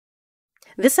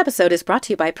This episode is brought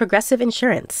to you by Progressive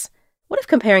Insurance. What if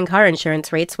comparing car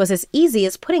insurance rates was as easy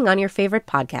as putting on your favorite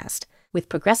podcast? With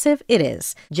Progressive, it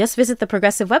is. Just visit the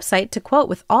Progressive website to quote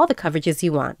with all the coverages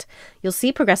you want. You'll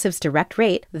see Progressive's direct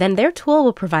rate, then their tool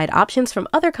will provide options from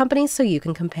other companies so you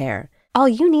can compare. All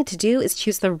you need to do is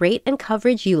choose the rate and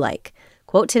coverage you like.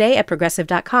 Quote today at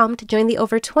Progressive.com to join the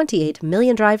over 28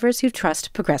 million drivers who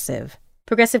trust Progressive.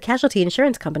 Progressive Casualty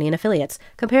Insurance Company and Affiliates.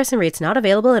 Comparison rates not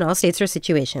available in all states or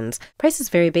situations. Prices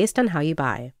vary based on how you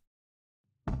buy.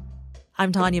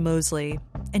 I'm Tanya Mosley.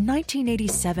 In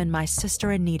 1987, my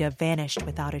sister Anita vanished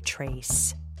without a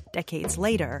trace. Decades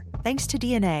later, thanks to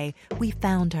DNA, we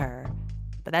found her.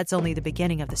 But that's only the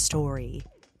beginning of the story.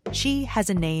 She Has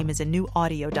a Name is a new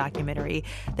audio documentary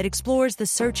that explores the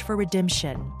search for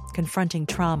redemption, confronting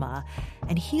trauma,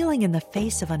 and healing in the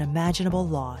face of unimaginable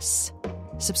loss.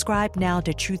 Subscribe now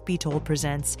to Truth Be Told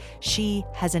presents She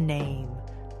Has a Name,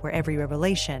 where every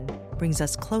revelation brings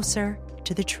us closer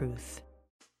to the truth.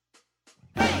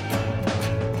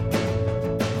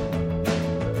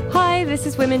 Hi, this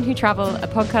is Women Who Travel, a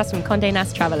podcast from Condé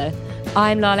Nast Traveller.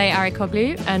 I'm Lale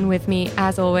Arikoglu, and with me,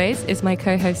 as always, is my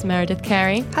co-host Meredith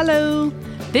Carey. Hello.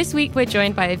 This week, we're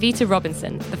joined by Evita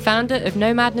Robinson, the founder of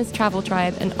No Madness Travel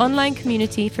Tribe, an online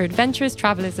community for adventurous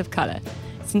travellers of colour.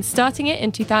 Since starting it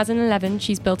in 2011,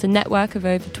 she's built a network of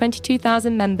over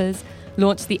 22,000 members,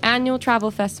 launched the annual travel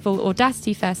festival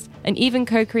Audacity Fest, and even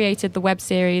co-created the web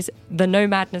series The No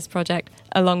Madness Project,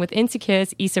 along with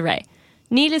Insecure's Issa Rae.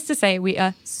 Needless to say, we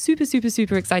are super, super,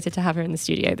 super excited to have her in the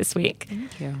studio this week.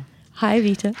 Thank you. Hi,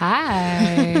 Evita.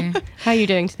 Hi. How are you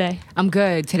doing today? I'm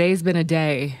good. Today's been a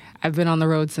day. I've been on the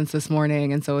road since this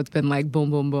morning, and so it's been like boom,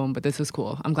 boom, boom, but this is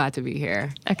cool. I'm glad to be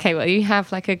here. Okay, well, you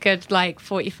have like a good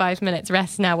 45 minutes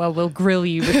rest now while we'll grill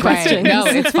you with questions. No,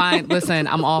 it's fine. Listen,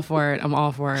 I'm all for it.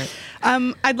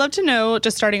 I'd love to know,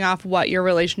 just starting off, what your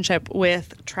relationship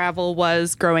with travel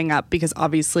was growing up, because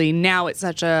obviously now it's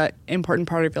such an important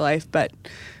part of your life, but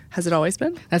has it always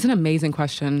been? That's an amazing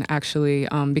question, actually,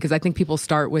 because I think people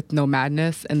start with No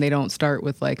Madness and they don't start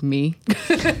with like me,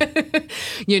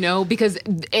 because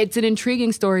it's an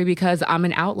intriguing story because I'm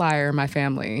an outlier in my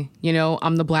family.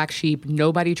 I'm the black sheep.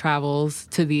 Nobody travels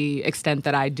to the extent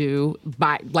that I do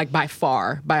by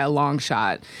far, by a long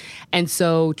shot. And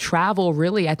so travel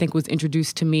really, I think, was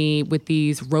introduced to me with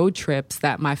these road trips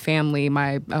that my family,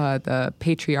 the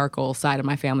patriarchal side of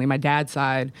my family, my dad's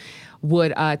side,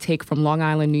 would take from Long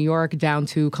Island, New York, down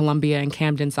to Columbia and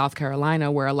Camden, South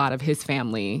Carolina, where a lot of his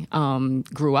family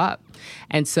grew up.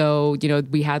 And so,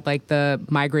 we had like the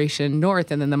migration north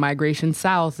and then the migration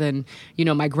south. And,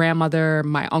 my grandmother,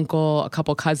 my uncle, a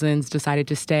couple cousins decided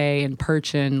to stay and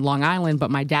perch in Long Island. But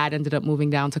my dad ended up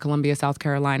moving down to Columbia, South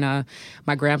Carolina.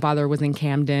 My grandfather was in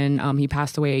Camden. He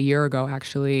passed away a year ago,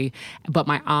 actually. But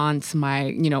my aunts,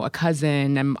 a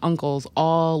cousin and uncles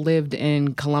all lived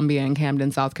in Columbia and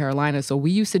Camden, South Carolina. So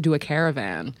we used to do a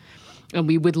caravan. And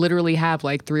we would literally have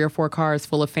like 3 or 4 cars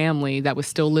full of family that was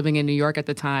still living in New York at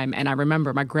the time. And I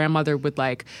remember my grandmother would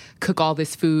like cook all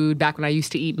this food back when I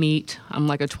used to eat meat. I'm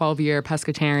like a 12-year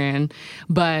pescatarian.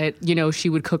 But, she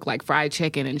would cook like fried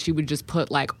chicken and she would just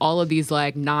put like all of these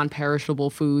like non-perishable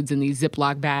foods in these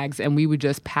Ziploc bags. And we would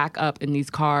just pack up in these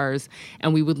cars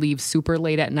and we would leave super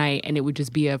late at night. And it would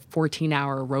just be a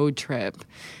 14-hour road trip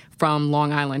from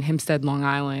Long Island, Hempstead, Long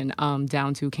Island,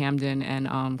 down to Camden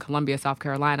and Columbia, South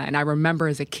Carolina. And I remember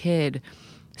as a kid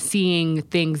seeing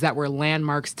things that were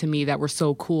landmarks to me that were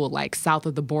so cool, like south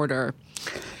of the border.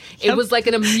 It was like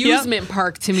an amusement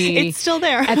park to me. It's still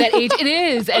there. At that age, it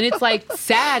is. And it's like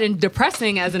sad and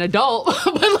depressing as an adult.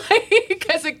 But like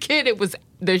as a kid, it was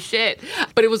the shit.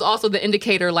 But it was also the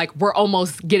indicator, like, we're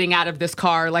almost getting out of this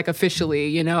car, like,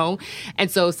 officially, And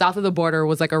so south of the border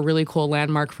was like a really cool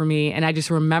landmark for me. And I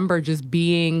just remember just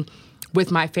being with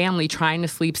my family trying to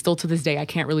sleep. Still to this day, I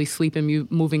can't really sleep in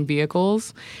moving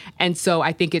vehicles. And so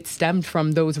I think it stemmed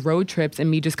from those road trips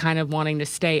and me just kind of wanting to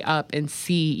stay up and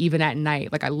see even at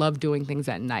night. Like, I love doing things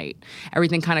at night.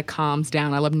 Everything kind of calms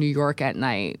down. I love New York at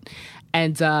night.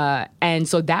 And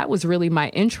so that was really my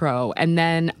intro. And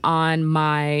then on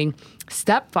my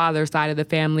stepfather's side of the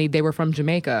family, they were from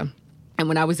Jamaica. And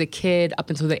when I was a kid, up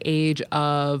until the age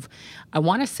of, I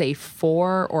want to say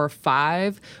 4 or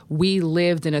 5, we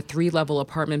lived in a 3-level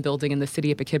apartment building in the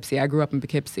city of Poughkeepsie. I grew up in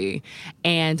Poughkeepsie.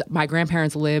 And my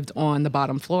grandparents lived on the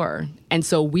bottom floor. And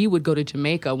so we would go to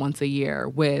Jamaica once a year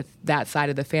with that side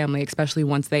of the family, especially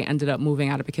once they ended up moving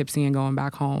out of Poughkeepsie and going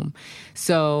back home.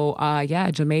 So,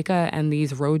 Jamaica and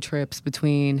these road trips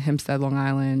between Hempstead, Long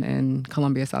Island, and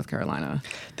Columbia, South Carolina.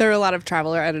 There are a lot of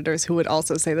traveler editors who would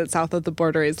also say that south of the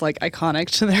border is like iconic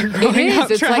to their growing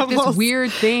up It's travels. like this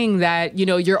weird thing that that, you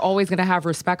know, you're always going to have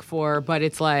respect for, but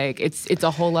it's like, it's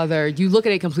a whole other, you look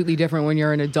at it completely different when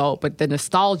you're an adult, but the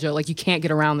nostalgia, like you can't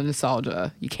get around the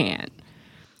nostalgia. You can't.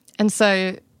 And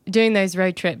so doing those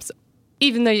road trips,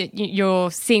 even though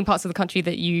you're seeing parts of the country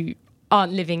that you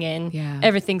aren't living in,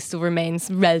 everything still remains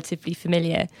relatively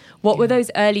familiar. What were those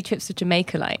early trips to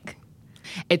Jamaica like?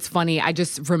 It's funny. I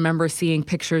just remember seeing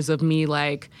pictures of me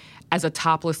like as a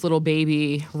topless little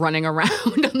baby running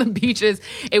around on the beaches.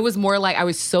 It was more like I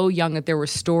was so young that there were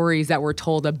stories that were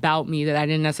told about me that I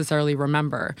didn't necessarily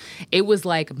remember. It was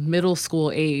like middle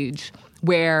school age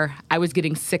where I was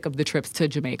getting sick of the trips to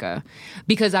Jamaica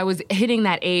because I was hitting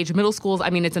that age. Middle school, I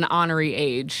mean, it's an honorary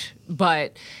age,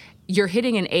 but you're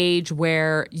hitting an age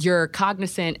where you're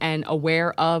cognizant and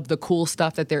aware of the cool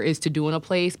stuff that there is to do in a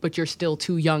place, but you're still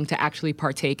too young to actually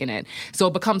partake in it. So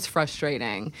it becomes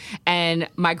frustrating. And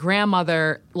my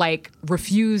grandmother, like,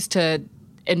 refused to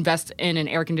invest in an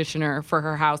air conditioner for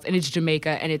her house, and it's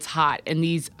Jamaica and it's hot, and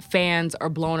these fans are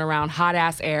blowing around hot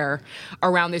ass air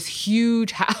around this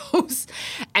huge house.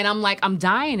 And I'm like, I'm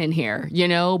dying in here, you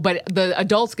know, but the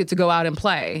adults get to go out and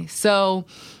play. So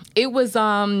it was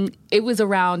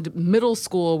around middle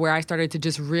school where I started to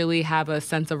just really have a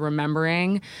sense of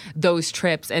remembering those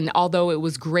trips. And although it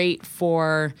was great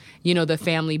for, you know, the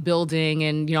family building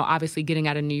and, you know, obviously getting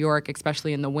out of New York,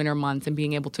 especially in the winter months, and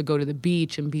being able to go to the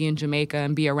beach and be in Jamaica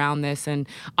and be around this and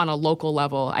on a local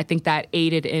level, I think that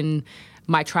aided in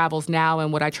my travels now.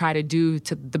 And what I try to do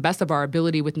to the best of our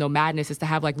ability with No Madness is to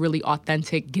have like really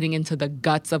authentic, getting into the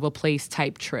guts of a place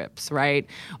type trips, right?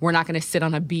 We're not going to sit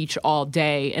on a beach all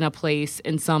day in a place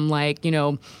in some like, you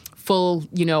know, full,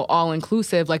 you know, all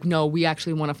inclusive. Like, no, we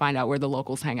actually want to find out where the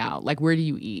locals hang out. Like, where do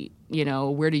you eat? You know,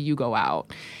 where do you go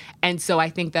out? And so I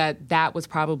think that that was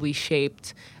probably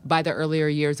shaped by the earlier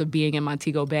years of being in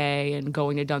Montego Bay and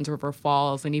going to Dunn's River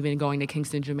Falls and even going to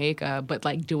Kingston, Jamaica, but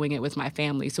like doing it with my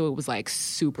family. So it was like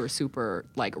super, super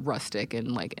like rustic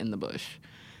and like in the bush.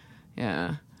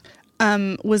 Yeah.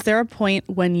 Was there a point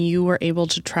when you were able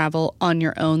to travel on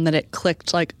your own that it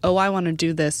clicked like, oh, I want to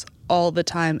do this all the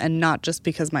time and not just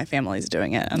because my family's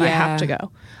doing it and I have to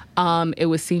go? It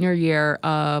was senior year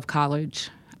of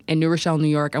college. In New Rochelle, New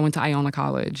York. I went to Iona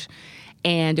College,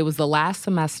 and it was the last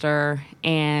semester,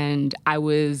 and I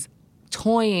was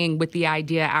toying with the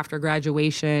idea after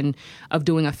graduation of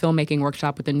doing a filmmaking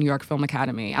workshop with the New York Film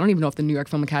Academy. I don't even know if the New York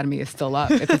Film Academy is still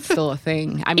up, if it's still a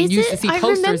thing. I mean, you used to see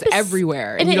posters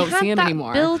everywhere, and you don't see them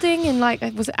anymore. Building in like,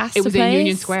 was it Astor It was Place? in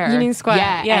Union Square. Union Square,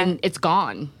 yeah. And it's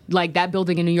gone. Like, that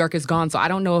building in New York is gone. So I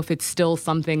don't know if it's still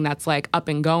something that's like up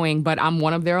and going, but I'm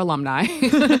one of their alumni.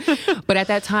 But at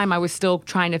that time, I was still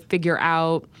trying to figure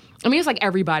out, I mean, it's like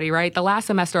everybody, right? The last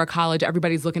semester of college,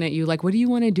 everybody's looking at you like, what do you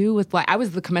want to do with, like, I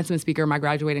was the commencement speaker of my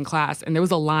graduating class, and there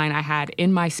was a line I had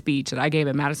in my speech that I gave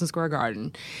at Madison Square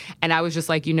Garden. And I was just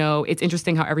like, you know, it's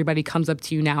interesting how everybody comes up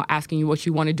to you now asking you what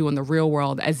you want to do in the real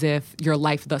world as if your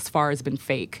life thus far has been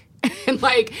fake. And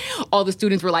like all the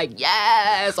students were like,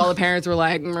 yes. All the parents were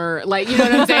like, like, you know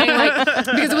what I'm saying? Like,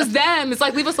 because it was them. It's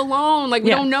like, leave us alone. Like,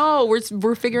 we don't know.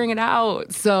 We're figuring it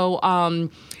out. So,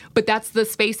 but that's the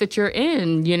space that you're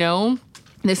in, you know?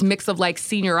 This mix of like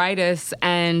senioritis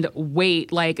and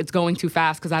wait, like it's going too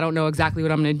fast because I don't know exactly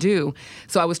what I'm going to do.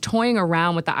 So I was toying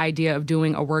around with the idea of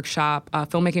doing a workshop, a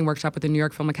filmmaking workshop with the New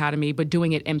York Film Academy, but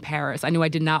doing it in Paris. I knew I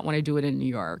did not want to do it in New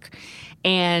York.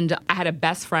 And I had a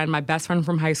best friend, my best friend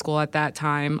from high school at that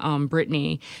time,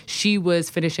 Brittany. She was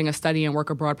finishing a study and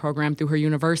work abroad program through her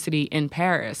university in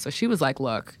Paris. So she was like,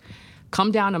 look, come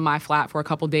down to my flat for a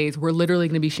couple days. We're literally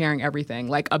going to be sharing everything,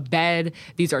 like a bed.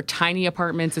 These are tiny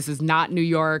apartments. This is not New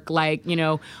York, like, you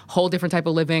know, whole different type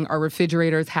of living. Our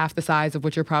refrigerator is half the size of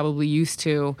what you're probably used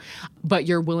to, but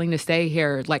you're willing to stay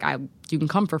here. Like, you can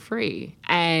come for free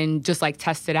and just like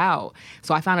test it out.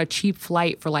 So I found a cheap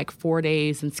flight for like 4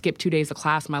 days and skipped 2 days of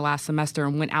class my last semester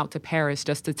and went out to Paris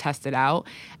just to test it out.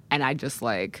 And I was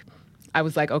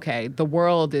like, okay, the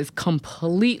world is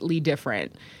completely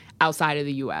different outside of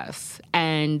the U.S.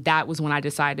 And that was when I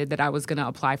decided that I was going to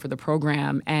apply for the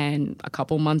program. And a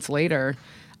couple months later,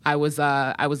 I was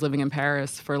living in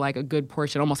Paris for like a good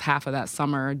portion, almost half of that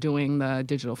summer, doing the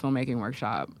digital filmmaking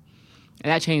workshop.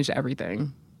 And that changed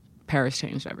everything. Paris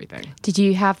changed everything. Did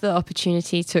you have the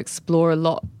opportunity to explore a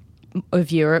lot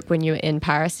of Europe when you were in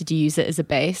Paris? Did you use it as a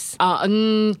base?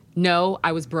 No,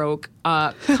 I was broke,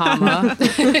 comma.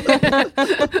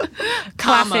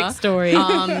 Classic story.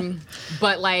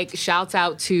 But like, shouts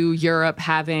out to Europe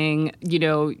having, you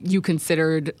know, you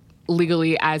considered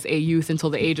legally as a youth until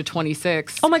the age of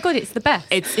 26. Oh my God, it's the best.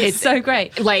 It's so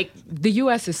great. Like, the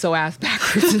U.S. is so ass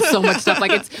backwards and so much stuff.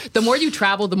 Like, it's the more you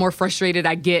travel, the more frustrated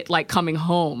I get, like, coming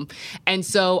home. And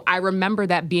so I remember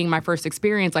that being my first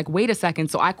experience. Like, wait a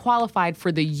second. So I qualified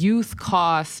for the youth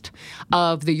cost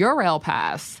of the Eurail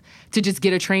pass to just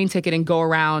get a train ticket and go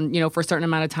around, for a certain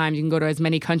amount of time. You can go to as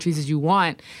many countries as you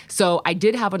want. So I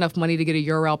did have enough money to get a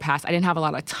Eurail pass. I didn't have a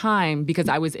lot of time because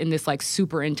I was in this like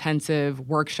super intensive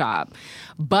workshop.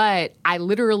 But I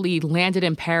literally landed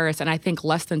in Paris, and I think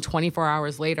less than 24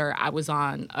 hours later, I was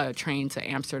on a train to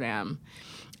Amsterdam.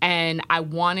 And I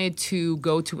wanted to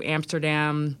go to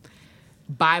Amsterdam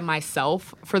by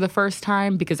myself for the first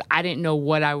time because I didn't know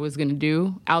what I was going to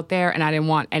do out there, and I didn't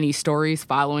want any stories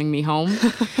following me home.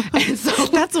 And so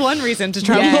that's one reason to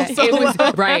travel. Yeah, so it was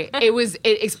well. right. It was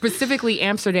specifically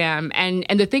Amsterdam, and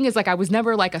the thing is, like, I was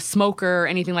never like a smoker or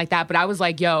anything like that, but I was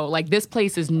like, yo, like, this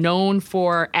place is known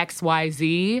for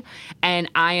XYZ,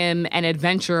 and I am an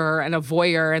adventurer and a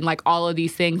voyeur and like all of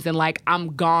these things, and like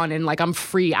I'm gone and like I'm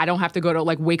free. I don't have to go to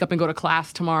like wake up and go to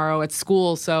class tomorrow at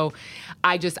school. So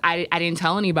I didn't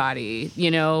tell anybody,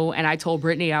 and I told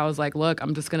Brittany, I was like, look,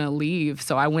 I'm just going to leave.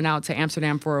 So I went out to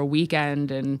Amsterdam for a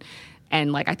weekend,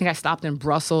 and like, I think I stopped in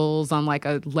Brussels on like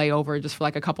a layover just for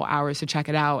like a couple hours to check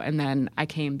it out. And then I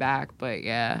came back. But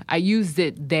yeah, I used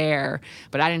it there,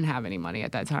 but I didn't have any money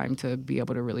at that time to be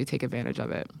able to really take advantage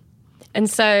of it. And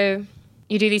so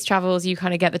you do these travels, you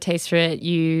kind of get the taste for it,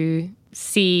 you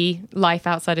see life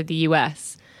outside of the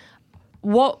US.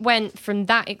 What went from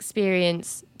that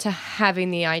experience to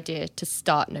having the idea to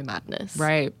start Nomadness?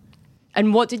 Right.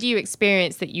 And what did you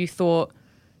experience that you thought,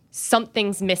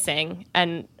 something's missing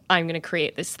and I'm going to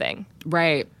create this thing?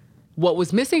 Right. What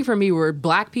was missing for me were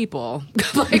Black people.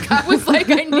 Like, I was like,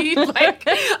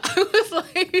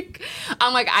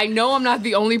 I know I'm not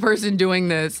the only person doing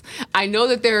this. I know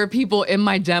that there are people in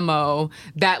my demo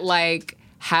that like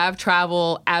have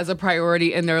travel as a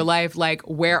priority in their life, like,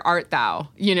 where art thou,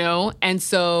 And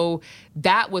so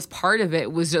that was part of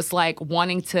it, was just like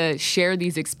wanting to share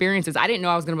these experiences. I didn't know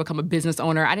I was going to become a business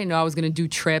owner. I didn't know I was going to do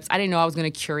trips. I didn't know I was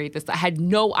going to curate this. I had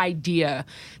no idea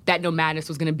that Nomadness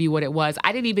was going to be what it was.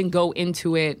 I didn't even go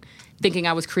into it thinking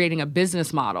I was creating a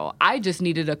business model. I just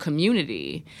needed a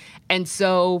community. And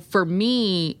so for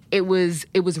me, it was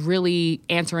really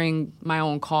answering my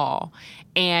own call.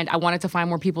 And I wanted to find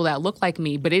more people that looked like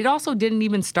me. But it also didn't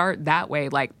even start that way.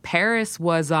 Like, Paris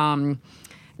was,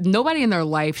 nobody in their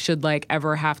life should like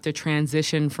ever have to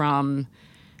transition from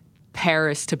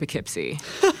Paris to Poughkeepsie.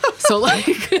 So like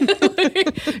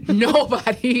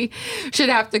nobody should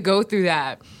have to go through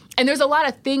that. And there's a lot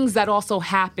of things that also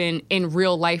happen in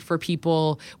real life for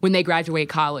people when they graduate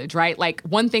college, right? Like,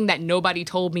 one thing that nobody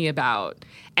told me about,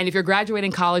 and if you're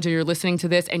graduating college and you're listening to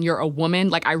this and you're a woman,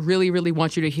 like, I really, really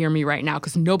want you to hear me right now,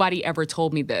 because nobody ever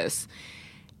told me this.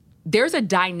 There's a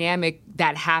dynamic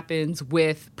that happens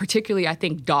with, particularly, I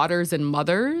think, daughters and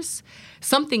mothers.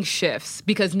 Something shifts,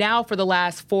 because now for the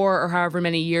last 4 or however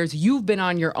many years, you've been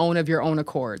on your own of your own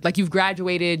accord. Like, you've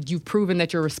graduated, you've proven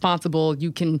that you're responsible,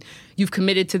 you've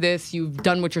committed to this, you've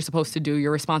done what you're supposed to do,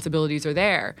 your responsibilities are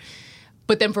there.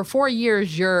 But then for 4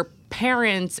 years, your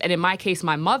parents, and in my case,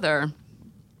 my mother,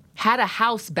 had a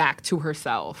house back to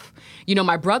herself.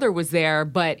 My brother was there,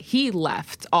 but he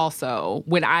left also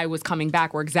when I was coming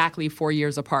back. We're exactly 4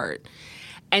 years apart.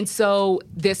 And so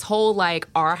this whole, like,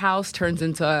 our house turns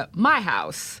into my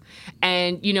house.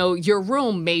 And, your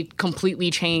room may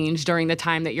completely change during the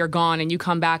time that you're gone, and you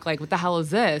come back like, what the hell is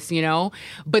this,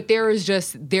 But there's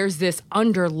this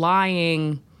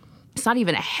underlying, it's not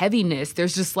even a heaviness.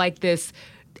 There's just like this,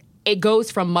 it goes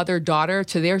from mother-daughter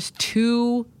to there's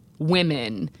 2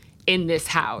 women in this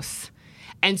house.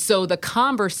 And so the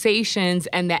conversations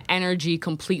and the energy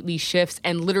completely shifts,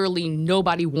 and literally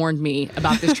nobody warned me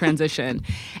about this transition.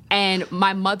 And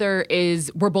my mother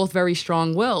we're both very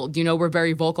strong-willed, we're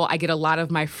very vocal. I get a lot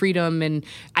of my freedom, and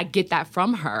I get that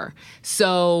from her.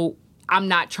 So I'm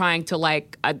not trying to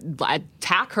like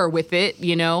attack her with it,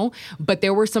 but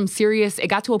there were some serious, it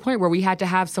got to a point where we had to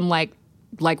have some like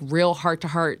real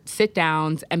heart-to-heart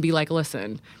sit-downs and be like,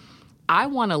 listen, I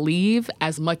want to leave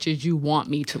as much as you want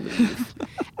me to leave.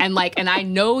 And I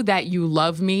know that you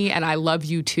love me and I love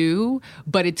you too,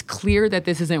 but it's clear that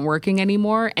this isn't working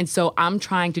anymore. And so I'm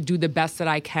trying to do the best that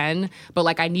I can, but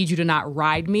like, I need you to not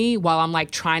ride me while I'm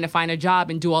like trying to find a job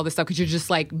and do all this stuff, because you're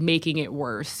just like making it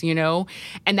worse, And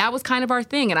that was kind of our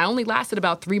thing. And I only lasted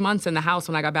about 3 months in the house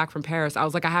when I got back from Paris. I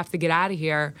was like, I have to get out of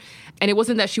here. And it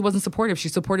wasn't that she wasn't supportive. She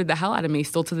supported the hell out of me,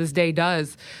 still to this day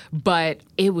does. But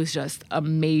it was just a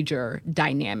major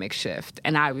dynamic shift.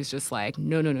 And I was just like,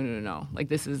 no. Like,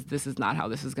 this is not how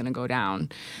this is going to go down.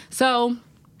 So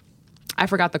I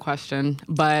forgot the question,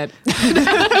 but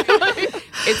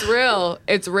it's real.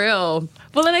 It's real.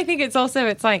 Well, and I think it's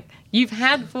like you've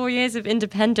had 4 years of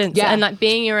independence and like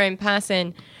being your own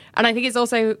person. And I think it's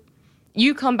also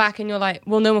you come back and you're like,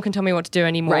 well, no one can tell me what to do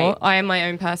anymore. Right. I am my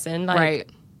own person. Like,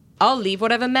 I'll leave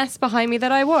whatever mess behind me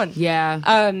that I want. Yeah.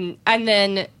 And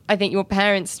then I think your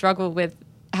parents struggle with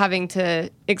having to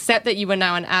accept that you were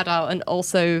now an adult and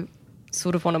also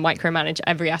sort of want to micromanage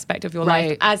every aspect of your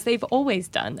life as they've always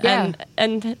done. Yeah.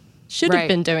 And should have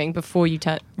been doing before you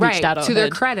reached adulthood. To their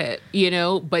credit,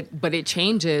 but it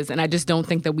changes. And I just don't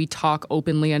think that we talk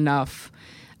openly enough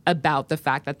about the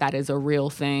fact that that is a real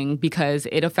thing, because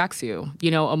it affects you,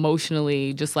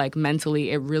 emotionally, just like mentally,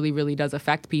 it really, really does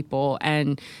affect people.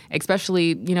 And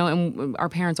especially, and our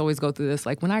parents always go through this,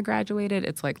 like when I graduated,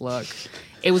 it's like, look,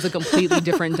 it was a completely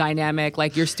different dynamic.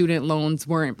 Like your student loans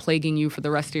weren't plaguing you for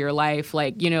the rest of your life.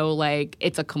 Like, like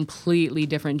it's a completely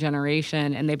different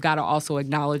generation, and they've got to also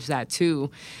acknowledge that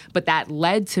too. But that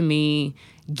led to me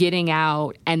getting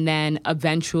out and then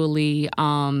eventually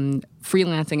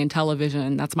freelancing in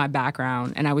television. That's my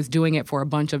background. And I was doing it for a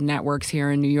bunch of networks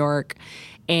here in New York.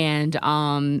 And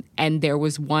there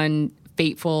was one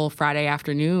fateful Friday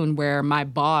afternoon where my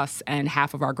boss and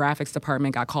half of our graphics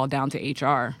department got called down to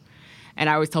HR. And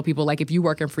I always tell people, like, if you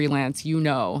work in freelance, you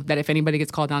know that if anybody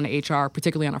gets called down to HR,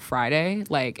 particularly on a Friday,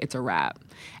 like, it's a wrap.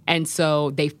 And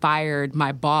so they fired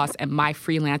my boss, and my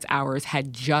freelance hours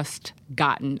had just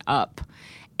gotten up.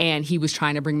 And he was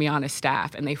trying to bring me on his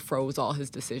staff, and they froze all his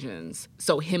decisions.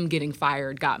 So him getting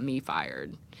fired got me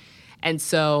fired. And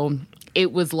so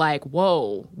it was like,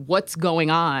 whoa, what's going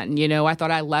on? I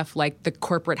thought I left like the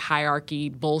corporate hierarchy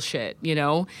bullshit,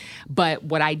 But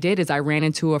what I did is I ran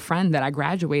into a friend that I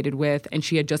graduated with, and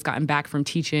she had just gotten back from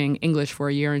teaching English for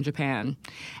a year in Japan.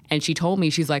 And she told me,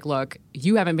 she's like, look,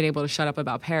 you haven't been able to shut up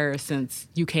about Paris since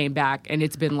you came back, and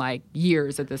it's been like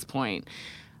years at this point.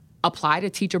 Apply to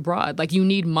teach abroad. Like, you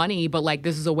need money, but like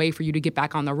this is a way for you to get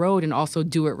back on the road and also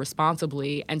do it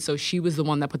responsibly. And so she was the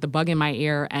one that put the bug in my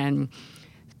ear. And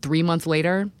 3 months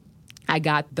later, I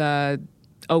got the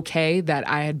okay that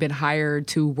I had been hired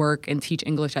to work and teach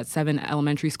English at 7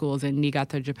 elementary schools in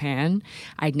Niigata, Japan.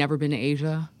 I'd never been to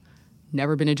Asia,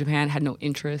 never been to Japan, had no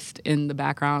interest in the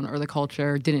background or the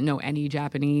culture, didn't know any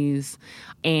Japanese.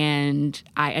 And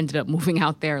I ended up moving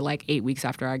out there like 8 weeks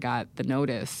after I got the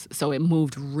notice. So it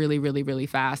moved really, really, really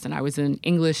fast. And I was an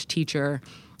English teacher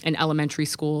in elementary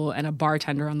school and a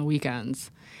bartender on the weekends.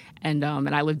 And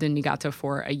I lived in Niigata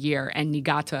for a year. And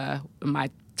Niigata, my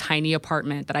tiny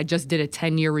apartment that I just did a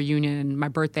 10-year reunion. My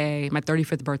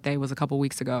 35th birthday was a couple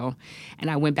weeks ago. And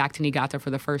I went back to Niigata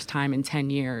for the first time in 10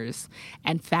 years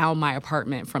and found my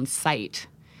apartment from sight.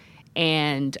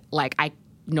 And like,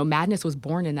 Madness was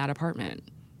born in that apartment.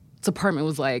 This apartment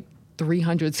was like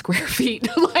 300 square feet.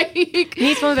 Like, you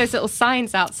need one of those little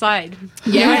signs outside.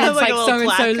 Yeah, it's like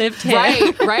so-and-so lived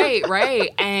here. Right.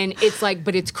 And it's like,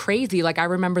 but it's crazy. Like, I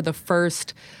remember the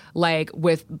first, like,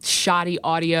 with shoddy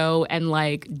audio and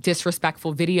like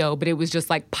disrespectful video, but it was just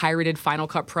like pirated Final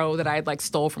Cut Pro that I had like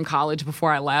stole from college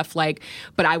before I left. Like,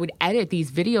 but I would edit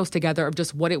these videos together of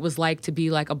just what it was like to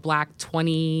be like a Black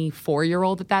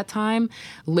 24-year-old at that time,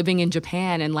 living in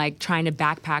Japan and like trying to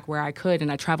backpack where I could.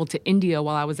 And I traveled to India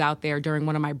while I was out there during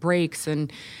one of my breaks,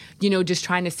 and just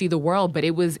trying to see the world. But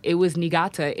it was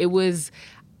Niigata.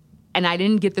 And I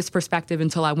didn't get this perspective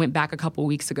until I went back a couple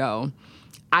weeks ago.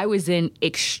 I was in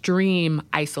extreme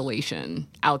isolation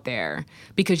out there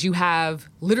because you have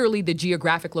literally the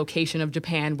geographic location of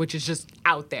Japan, which is just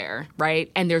out there,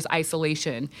 right? And there's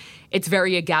isolation. It's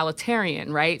very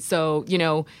egalitarian, right? So,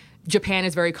 Japan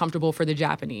is very comfortable for the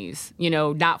Japanese,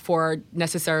 not for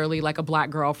necessarily like a Black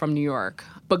girl from New York.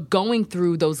 But going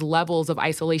through those levels of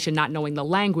isolation, not knowing the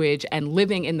language and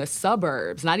living in the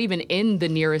suburbs, not even in the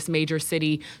nearest major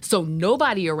city, so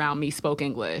nobody around me spoke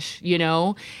English,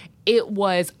 It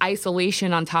was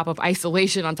isolation on top of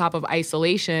isolation on top of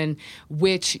isolation,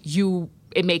 which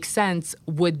it makes sense,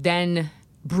 would then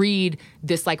breed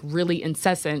this like really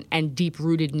incessant and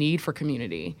deep-rooted need for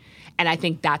community. And I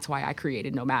think that's why I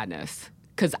created No Madness,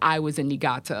 because I was in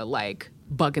Niigata like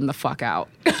bugging the fuck out.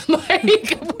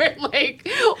 We're like,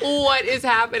 what is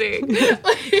happening?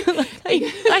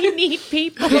 I need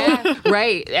people. Yeah,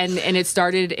 right. And it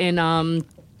started in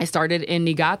I started in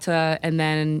Niigata and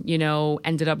then,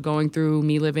 ended up going through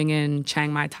me living in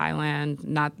Chiang Mai, Thailand,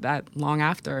 not that long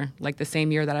after. Like the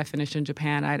same year that I finished in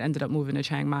Japan, I'd ended up moving to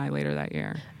Chiang Mai later that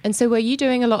year. And so were you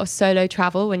doing a lot of solo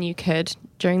travel when you could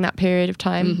during that period of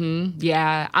time? Mm-hmm.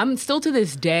 Yeah. I'm still to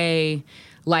this day,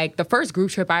 like the first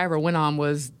group trip I ever went on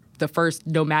was the first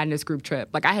No Madness group trip.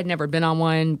 Like, I had never been on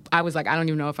one. I was like, I don't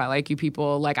even know if I like you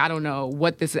people. Like, I don't know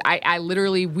what this is. I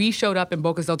literally, we showed up in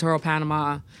Bocas del Toro,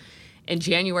 Panama in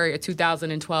January of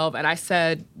 2012. And I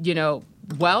said,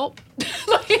 well,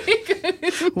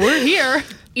 like, we're here.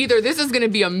 Either this is going to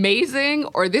be amazing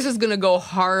or this is going to go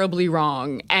horribly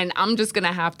wrong. And I'm just going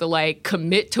to have to like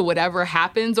commit to whatever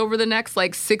happens over the next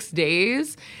like 6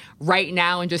 days right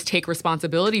now and just take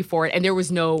responsibility for it. And there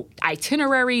was no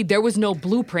itinerary. There was no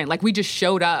blueprint. Like, we just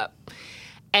showed up.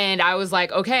 And I was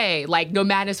like, okay, like No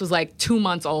Madness was like 2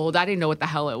 months old. I didn't know what the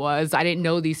hell it was. I didn't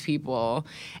know these people.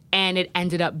 And it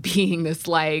ended up being this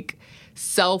like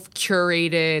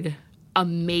self-curated,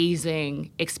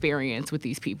 amazing experience with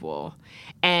these people.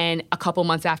 And a couple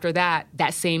months after that,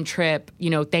 that same trip,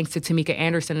 thanks to Tamika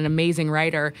Anderson, an amazing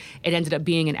writer, it ended up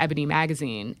being in Ebony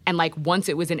magazine. And like once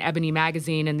it was in Ebony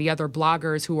magazine and the other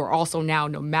bloggers who are also now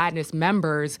No Madness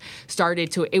members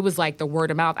it was like the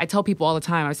word of mouth. I tell people all the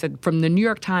time, I said, from the New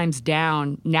York Times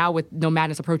down, now with No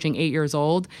Madness approaching 8 years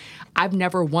old, I've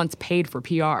never once paid for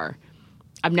PR.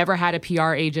 I've never had a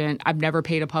PR agent. I've never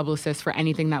paid a publicist for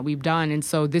anything that we've done. And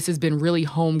so this has been really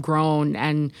homegrown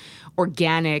and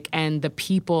organic, and the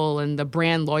people and the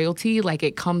brand loyalty, like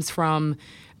it comes from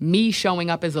me showing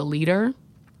up as a leader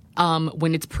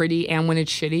when it's pretty and when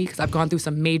it's shitty, because I've gone through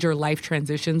some major life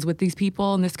transitions with these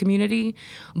people in this community,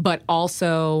 but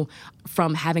also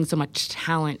from having so much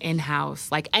talent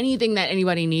in-house. Like anything that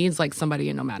anybody needs, like somebody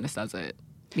in No Madness does it,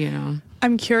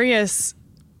 I'm curious,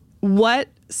 what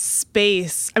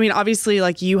space, I mean, obviously,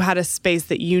 like you had a space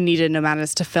that you needed No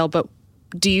Madness to fill, but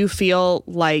do you feel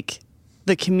like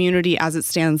the community as it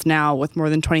stands now with more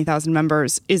than 20,000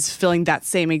 members is filling that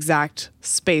same exact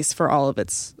space for all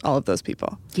of those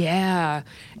people? Yeah.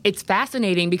 It's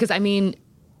fascinating because, I mean,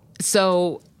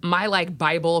 so my like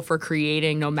Bible for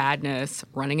creating No Madness,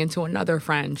 running into another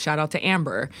friend, shout out to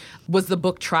Amber, was the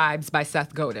book Tribes by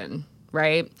Seth Godin,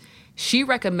 right? She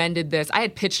recommended this. I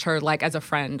had pitched her like as a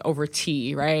friend over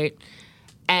tea, right?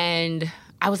 And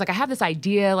I was like, I have this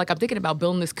idea, like I'm thinking about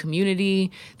building this community,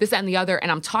 this, that, and the other,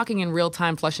 and I'm talking in real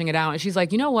time, fleshing it out. And she's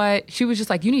like, you know what? She was just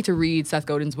like, you need to read Seth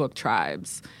Godin's book,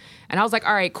 Tribes. And I was like,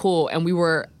 all right, cool. And we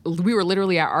were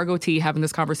literally at Argo Tea having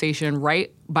this conversation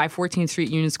right by 14th Street,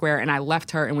 Union Square, and I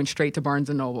left her and went straight to Barnes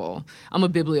 & Noble. I'm a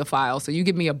bibliophile, so you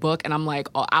give me a book, and I'm like,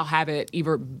 oh, I'll have it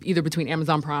either between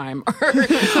Amazon Prime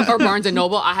or Barnes &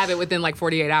 Noble. I'll have it within like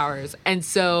 48 hours. And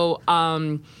so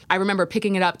I remember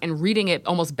picking it up and reading it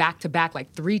almost back to back,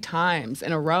 like 3 times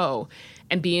in a row,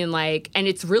 and being like, and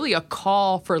it's really a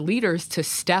call for leaders to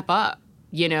step up,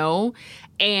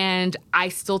 And I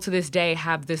still to this day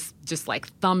have this just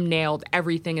like thumbnailed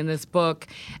everything in this book.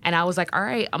 And I was like, all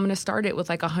right, I'm going to start it with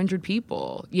like 100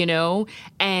 people,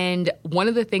 And one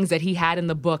of the things that he had in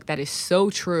the book that is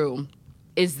so true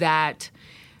is that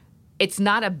it's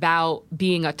not about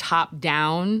being a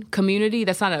top-down community.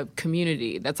 That's not a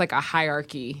community. That's like a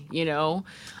hierarchy,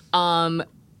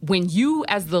 When you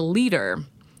as the leader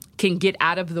can get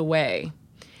out of the way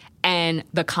and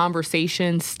the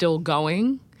conversation's still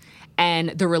going, and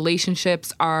the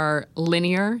relationships are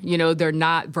linear, they're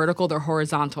not vertical, they're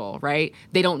horizontal, right?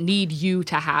 They don't need you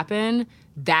to happen.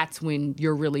 That's when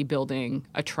you're really building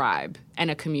a tribe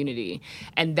and a community.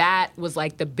 And that was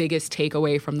like the biggest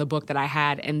takeaway from the book that I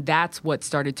had. And that's what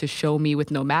started to show me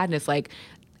with No Madness. Like,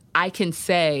 I can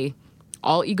say,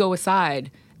 all ego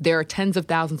aside, there are tens of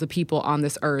thousands of people on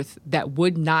this earth that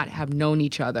would not have known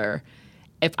each other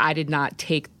if I did not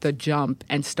take the jump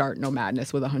and start No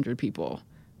Madness with 100 people.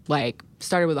 Like,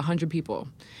 started with 100 people.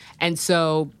 And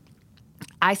so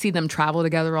I see them travel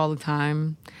together all the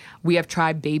time. We have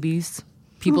tribe babies.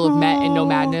 People have met in No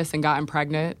Madness and gotten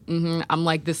pregnant. I'm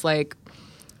like this like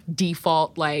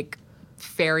default like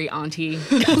fairy auntie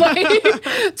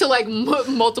to like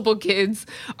multiple kids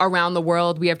around the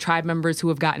world. We have tribe members who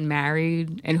have gotten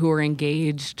married and who are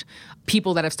engaged.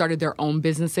 People that have started their own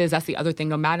businesses. That's the other thing.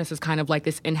 No Madness is kind of like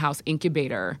this in-house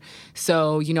incubator.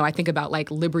 So, I think about like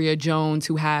Libria Jones,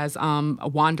 who has a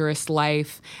Wanderous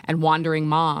Life and Wandering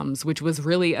Moms, which was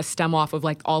really a stem off of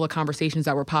like all the conversations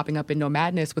that were popping up in No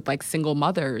Madness with like single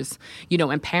mothers,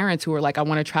 and parents who are like, I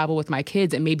want to travel with my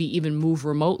kids and maybe even move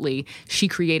remotely. She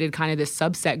created kind of this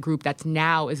subset group that's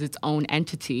now is its own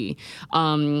entity.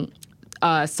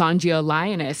 Sanjia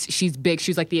Lioness, she's big.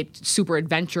 She's like the super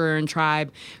adventurer in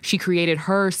Tribe. She created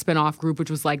her spinoff group, which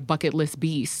was like Bucket List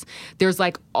Beasts. There's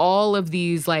like all of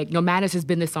these, like No Madness has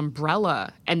been this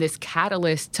umbrella and this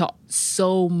catalyst to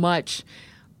so much,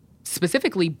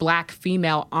 specifically Black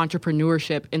female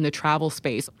entrepreneurship in the travel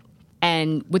space.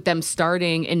 And with them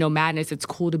starting in No Madness, it's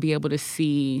cool to be able to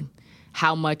see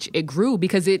how much it grew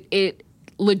because it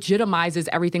legitimizes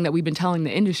everything that we've been telling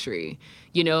the industry,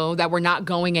 you know, that we're not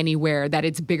going anywhere, that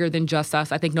it's bigger than just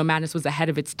us. I think No Madness was ahead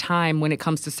of its time when it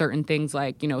comes to certain things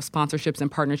like, you know, sponsorships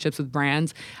and partnerships with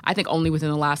brands. I think only within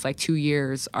the last 2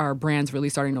 years are brands really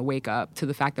starting to wake up to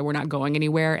the fact that we're not going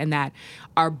anywhere, and that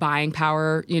our buying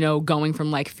power, you know, going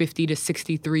from $50 to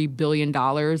 $63 billion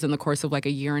in the course of a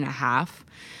year and a half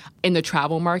in the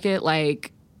travel market,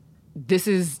 this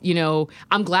is, you know,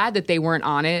 I'm glad that they weren't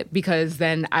on it, because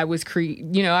then I was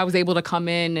able to come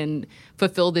in and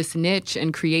fulfill this niche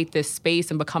and create this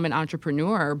space and become an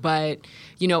entrepreneur. But,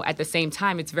 you know, at the same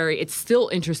time, it's still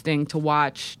interesting to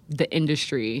watch the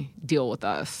industry deal with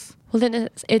us. Well, then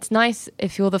it's nice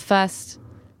if you're the first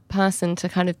person to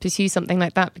kind of pursue something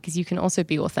like that, because you can also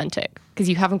be authentic, because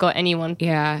you haven't got anyone.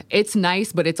 Yeah, it's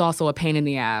nice, but it's also a pain in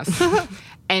the ass.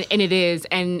 and it is.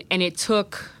 And it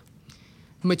took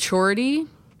maturity.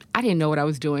 I didn't know what I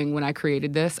was doing when I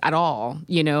created this at all,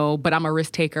 you know, but I'm a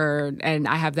risk taker, and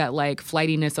I have that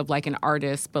flightiness of an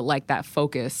artist, but that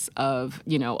focus of,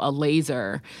 you know, a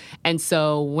laser. And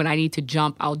so when I need to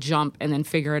jump, I'll jump and then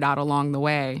figure it out along the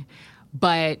way.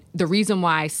 But the reason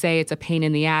why I say it's a pain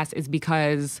in the ass is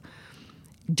because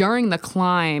during the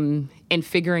climb and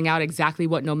figuring out exactly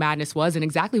what No Madness was and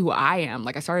exactly who I am,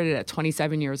 I started it at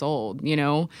 27 years old, you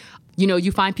know,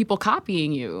 you find people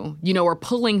copying you, you know, or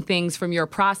pulling things from your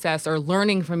process or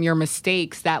learning from your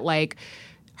mistakes that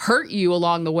hurt you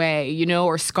along the way, you know,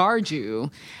 or scarred you.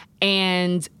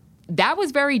 And that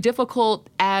was very difficult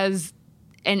as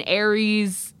an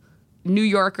Aries New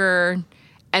Yorker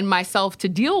and myself to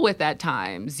deal with at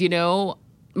times, you know.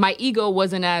 My ego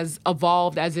wasn't as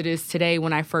evolved as it is today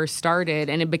when I first started,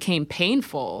 and it became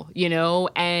painful, you know,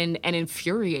 and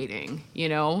infuriating, you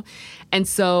know. And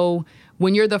so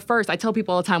when you're the first, I tell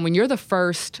people all the time, when you're the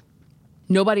first,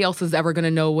 nobody else is ever going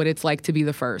to know what it's like to be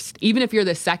the first. Even if you're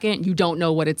the second, you don't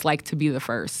know what it's like to be the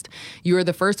first. You're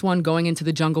the first one going into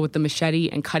the jungle with the machete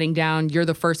and cutting down. You're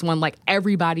the first one,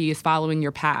 everybody is following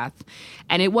your path.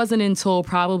 And it wasn't until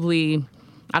probably,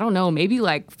 I don't know, maybe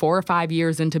 4 or 5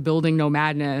 years into building No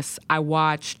Madness, I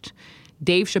watched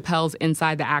Dave Chappelle's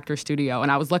Inside the Actor Studio,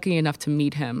 and I was lucky enough to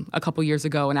meet him a couple years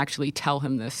ago and actually tell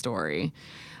him this story.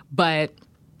 But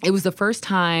it was the first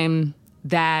time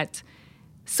that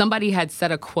somebody had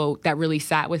said a quote that really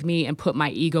sat with me and put my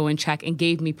ego in check and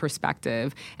gave me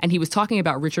perspective. And he was talking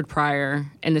about Richard Pryor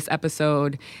in this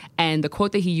episode, and the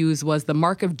quote that he used was, "The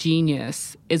mark of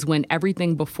genius is when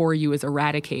everything before you is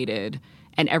eradicated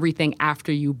and everything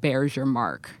after you bears your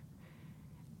mark."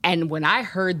 And when I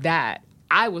heard that,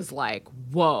 I was like,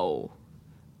 whoa,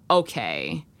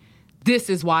 okay, this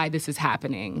is why this is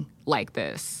happening like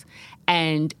this.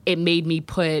 And it made me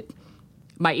put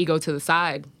my ego to the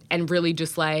side and really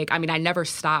just I never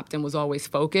stopped and was always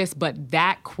focused, but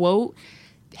that quote,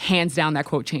 hands down, that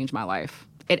quote changed my life.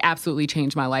 It absolutely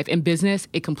changed my life. In business,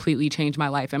 it completely changed my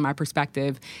life and my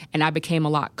perspective. And I became a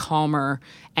lot calmer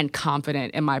and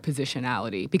confident in my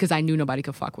positionality because I knew nobody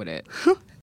could fuck with it.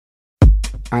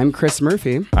 I'm Chris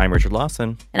Murphy. I'm Richard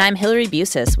Lawson. And I'm Hillary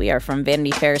Busis. We are from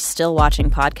Vanity Fair's Still Watching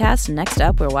podcast. Next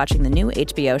up, we're watching the new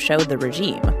HBO show, The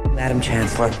Regime. Madam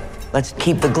Chancellor, let's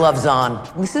keep the gloves on.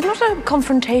 This is not a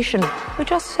confrontation. We're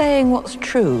just saying what's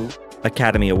true.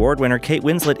 Academy Award winner Kate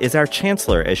Winslet is our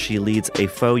chancellor as she leads a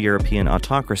faux European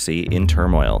autocracy in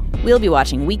turmoil. We'll be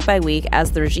watching week by week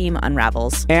as the regime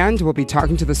unravels. And we'll be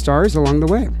talking to the stars along the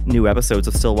way. New episodes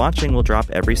of Still Watching will drop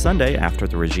every Sunday after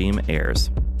The Regime airs.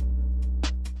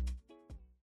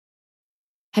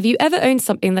 Have you ever owned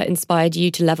something that inspired you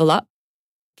to level up?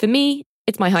 For me,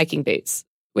 it's my hiking boots,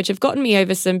 which have gotten me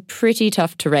over some pretty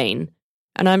tough terrain.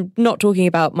 And I'm not talking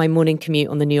about my morning commute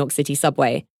on the New York City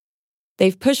subway.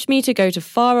 They've pushed me to go to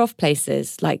far-off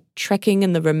places like trekking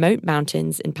in the remote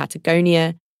mountains in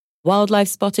Patagonia, wildlife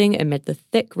spotting amid the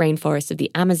thick rainforest of the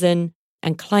Amazon,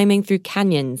 and climbing through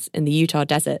canyons in the Utah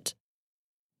desert.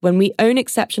 When we own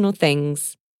exceptional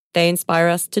things, they inspire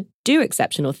us to do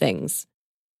exceptional things.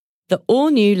 The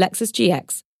all-new Lexus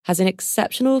GX has an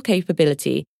exceptional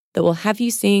capability that will have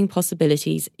you seeing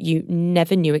possibilities you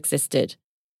never knew existed.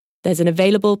 There's an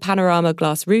available panorama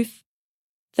glass roof,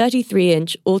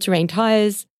 33-inch all-terrain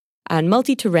tires, and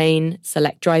multi-terrain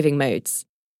select driving modes.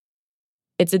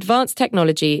 Its advanced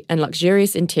technology and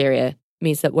luxurious interior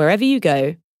means that wherever you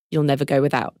go, you'll never go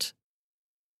without.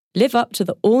 Live up to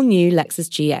the all-new Lexus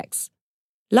GX.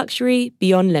 Luxury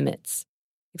beyond limits.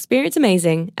 Experience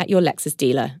amazing at your Lexus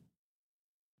dealer.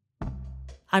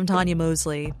 I'm Tanya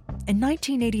Mosley. In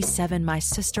 1987, my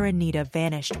sister Anita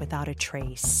vanished without a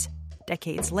trace.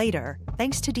 Decades later,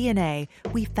 thanks to DNA,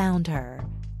 we found her.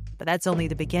 But that's only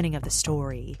the beginning of the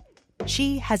story.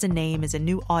 She Has a Name is a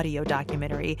new audio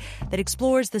documentary that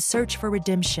explores the search for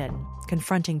redemption,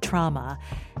 confronting trauma,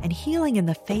 and healing in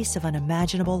the face of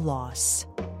unimaginable loss.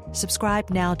 Subscribe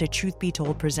now to Truth Be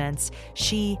Told presents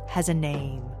She Has a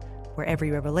Name, where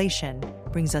every revelation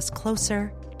brings us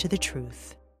closer to the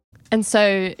truth. And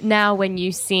so now when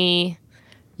you see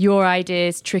your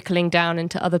ideas trickling down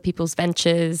into other people's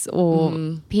ventures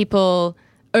or people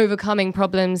overcoming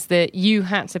problems that you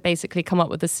had to basically come up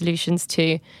with the solutions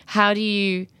to, how do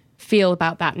you feel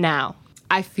about that now?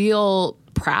 I feel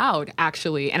proud,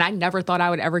 actually. And I never thought I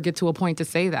would ever get to a point to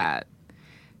say that.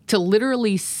 To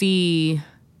literally see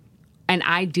an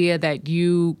idea that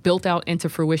you built out into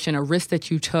fruition, a risk that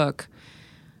you took,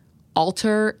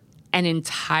 alter an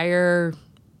entire,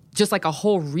 just like a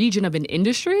whole region of an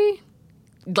industry.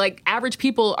 Like, average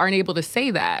people aren't able to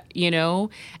say that, you know?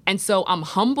 And so I'm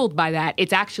humbled by that.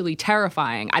 It's actually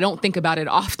terrifying. I don't think about it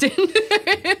often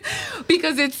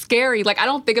because it's scary. Like, I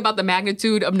don't think about the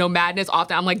magnitude of No Madness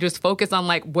often. I'm like, just focused on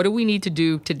like, what do we need to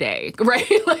do today, right?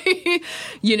 Like,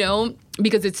 you know,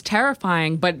 because it's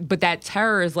terrifying, but that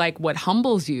terror is like what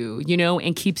humbles you, you know,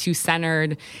 and keeps you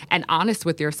centered and honest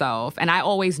with yourself. And I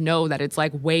always know that it's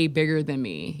like way bigger than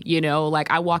me, you know? Like,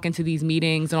 I walk into these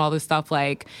meetings and all this stuff,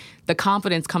 like, the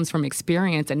confidence comes from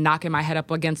experience and knocking my head up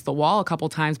against the wall a couple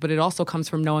times, but it also comes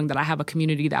from knowing that I have a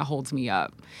community that holds me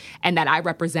up and that I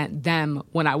represent them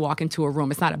when I walk into a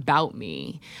room. It's not about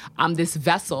me. I'm this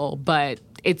vessel, but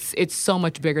it's so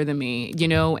much bigger than me, you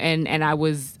know, and I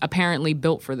was apparently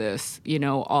built for this, you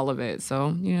know, all of it.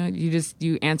 So, you know,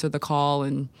 you answer the call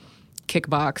and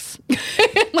kickbox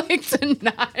like to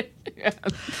not. Yeah,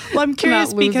 well, I'm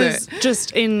curious because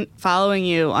just in following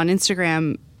you on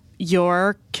Instagram,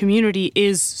 your community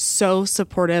is so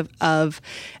supportive of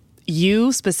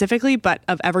you specifically, but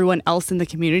of everyone else in the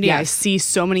community. Yes. I see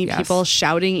so many people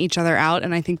shouting each other out,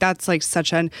 and I think that's like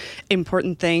such an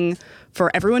important thing for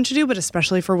everyone to do, but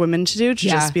especially for women to do, to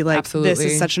just be like, absolutely.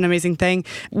 This is such an amazing thing.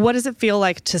 What does it feel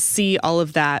like to see all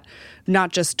of that,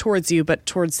 not just towards you, but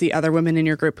towards the other women in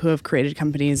your group who have created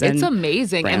companies? It's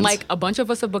amazing. Brands. And like a bunch of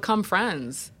us have become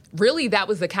friends. Really, that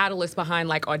was the catalyst behind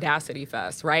like Audacity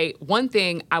Fest, right? One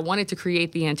thing, I wanted to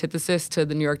create the antithesis to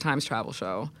the New York Times travel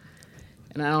show.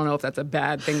 And I don't know if that's a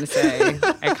bad thing to say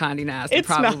at Condé Nast. It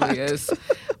probably is.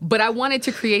 But I wanted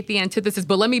to create the antithesis.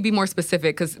 But let me be more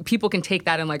specific because people can take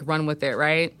that and like run with it,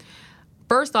 right?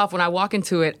 First off, when I walk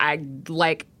into it, I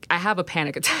have a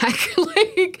panic attack.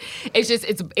 Like,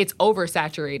 it's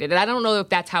oversaturated. And I don't know if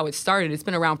that's how it started. It's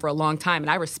been around for a long time, and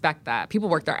I respect that. People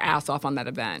work their ass off on that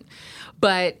event.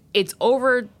 But it's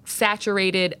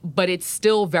oversaturated, but it's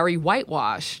still very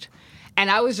whitewashed. And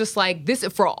I was just like, this,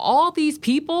 for all these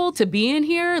people to be in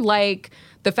here, like,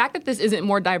 the fact that this isn't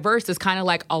more diverse is kind of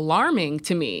like alarming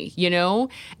to me, you know?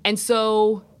 And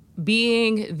so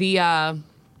being the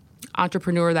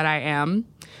entrepreneur that I am,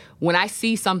 when I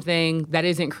see something that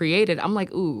isn't created, I'm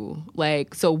like, ooh,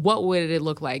 like, so what would it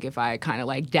look like if I kind of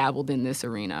like dabbled in this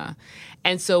arena?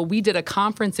 And so we did a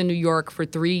conference in New York for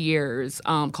 3 years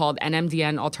called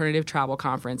NMDN Alternative Travel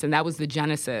Conference, and that was the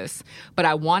genesis. But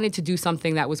I wanted to do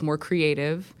something that was more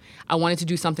creative. I wanted to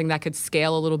do something that could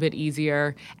scale a little bit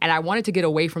easier, and I wanted to get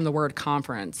away from the word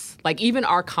conference. Like, even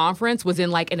our conference was in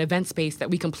like an event space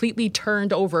that we completely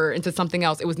turned over into something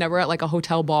else. It was never at like a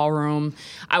hotel ballroom.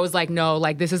 I was like, no,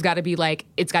 like, this has got to be like,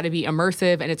 it's got to be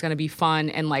immersive and it's going to be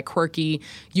fun and like quirky.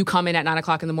 You come in at 9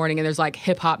 o'clock in the morning and there's like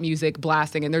hip hop music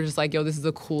blasting and they're just like, yo, this is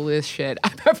the coolest shit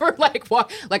I've ever like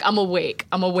walked. Like, I'm awake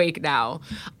now.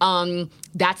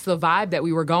 That's the vibe that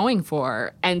we were going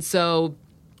for. And so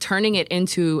turning it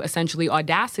into essentially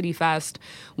Audacity Fest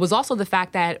was also the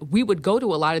fact that we would go to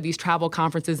a lot of these travel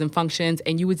conferences and functions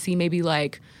and you would see maybe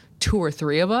like 2 or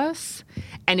 3 of us.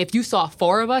 And if you saw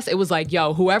 4 of us, it was like,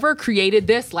 yo, whoever created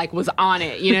this, like, was on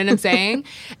it. You know what I'm saying?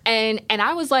 And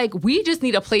I was like, we just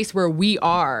need a place where we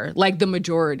are, like, the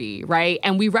majority, right?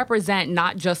 And we represent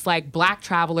not just, like, Black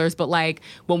travelers, but, like,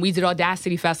 when we did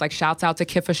Audacity Fest, like, shouts out to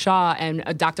Kifa Shah and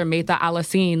Dr. Mehta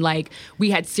Alassine, like,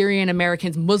 we had Syrian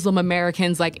Americans, Muslim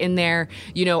Americans, like, in there.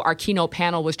 You know, our keynote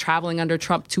panel was Traveling Under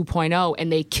Trump 2.0,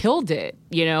 and they killed it,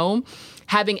 you know?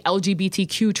 Having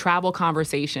LGBTQ travel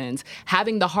conversations,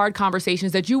 having the hard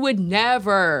conversations that you would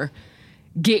never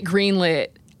get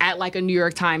greenlit at like a New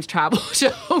York Times travel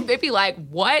show. They'd be like,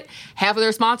 what? Half of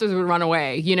their sponsors would run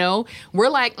away, you know? We're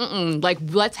like, like,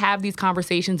 let's have these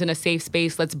conversations in a safe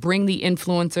space. Let's bring the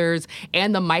influencers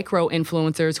and the micro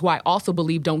influencers, who I also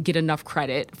believe don't get enough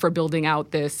credit for building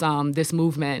out this this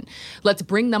movement. Let's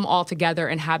bring them all together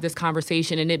and have this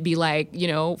conversation, and it'd be like, you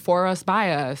know, for us,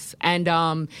 by us. And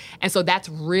so that's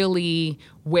really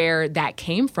where that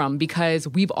came from, because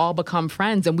we've all become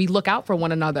friends and we look out for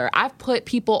one another. I've put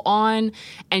people on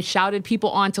and shouted people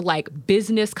on to like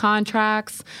business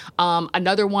contracts.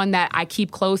 Another one that I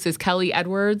keep close is Kelly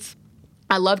Edwards.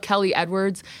 I love Kelly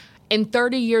Edwards. In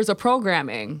 30 years of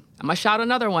programming, I'm gonna shout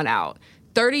another one out.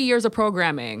 30 years of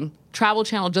programming, Travel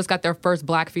Channel just got their first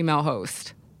Black female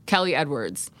host, Kelly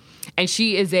Edwards. And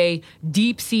she is a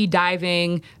deep sea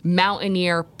diving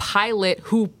mountaineer pilot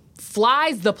who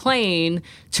flies the plane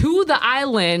to the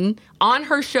island on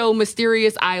her show,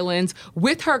 Mysterious Islands,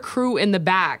 with her crew in the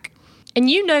back. And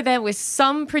you know there was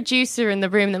some producer in the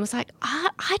room that was like,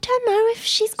 I don't know if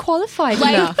she's qualified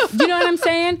enough. You know what I'm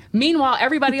saying? Meanwhile,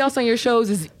 everybody else on your shows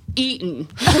is eating.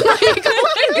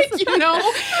 You know?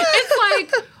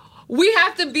 It's like, we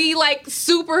have to be like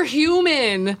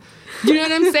superhuman. You know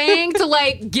what I'm saying? To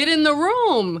like get in the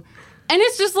room. And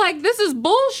it's just like, this is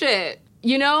bullshit.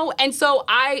 You know? And so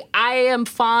I am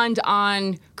fond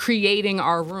on creating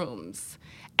our rooms.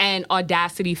 And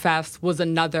Audacity Fest was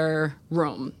another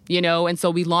room, you know? And so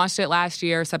we launched it last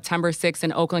year, September 6th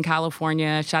in Oakland,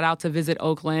 California. Shout out to Visit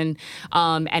Oakland.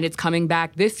 And it's coming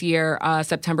back this year,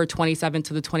 September 27th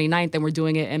to the 29th. And we're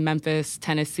doing it in Memphis,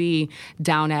 Tennessee,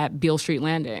 down at Beale Street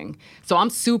Landing. So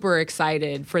I'm super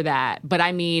excited for that. But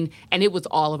I mean, and it was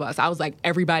all of us. I was like,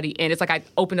 everybody in. It's like I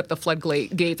opened up the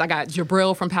floodgates. I got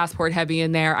Jabril from Passport Heavy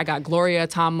in there. I got Gloria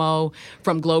Tomo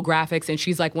from Glow Graphics, and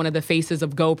she's like one of the faces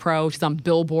of GoPro. She's on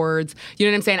Billboards. You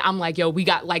know what I'm saying? I'm like, yo, we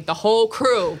got like the whole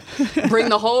crew. Bring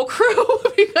the whole crew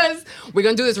because we're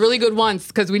going to do this really good once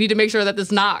because we need to make sure that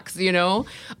this knocks, you know?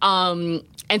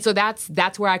 And so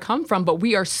that's where I come from. But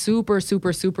we are super,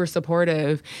 super, super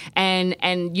supportive. And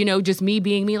you know, just me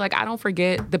being me, like, I don't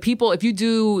forget the people. If you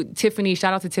do Tiffany,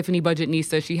 shout out to Tiffany Budget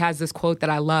Nisa. She has this quote that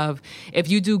I love. If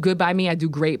you do good by me, I do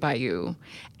great by you.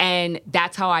 And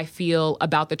that's how I feel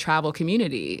about the travel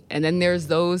community. And then there's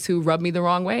those who rub me the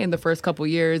wrong way in the first couple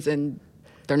years, and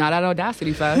they're not at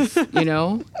Audacity Fest, you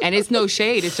know? And it's no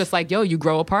shade. It's just like, yo, you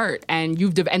grow apart. And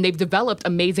they've developed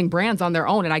amazing brands on their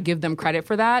own, and I give them credit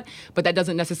for that. But that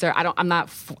doesn't necessarily,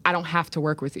 I don't have to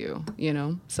work with you, you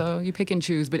know? So you pick and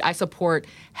choose. But I support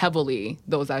heavily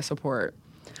those I support.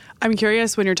 I'm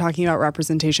curious, when you're talking about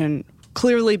representation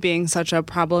clearly being such a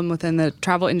problem within the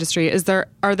travel industry,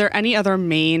 are there any other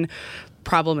main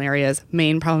problem areas,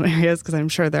 because I'm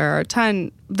sure there are a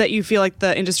ton, that you feel like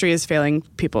the industry is failing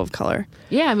people of color?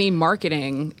 Yeah, I mean,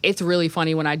 marketing. It's really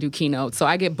funny when I do keynotes. So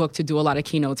I get booked to do a lot of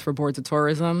keynotes for boards of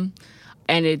tourism.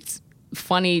 And it's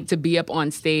funny to be up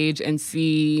on stage and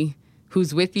see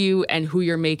who's with you and who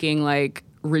you're making like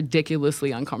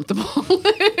ridiculously uncomfortable.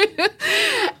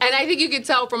 And I think you can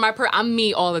tell from I'm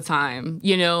me all the time,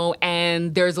 you know,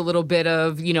 and there's a little bit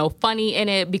of, you know, funny in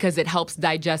it because it helps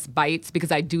digest bites,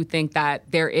 because I do think that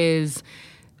there is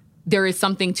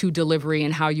something to delivery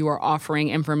and how you are offering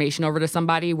information over to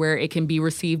somebody where it can be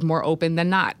received more open than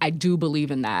not. I do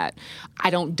believe in that. I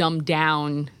don't dumb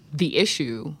down the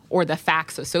issue or the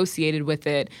facts associated with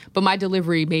it, but my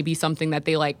delivery may be something that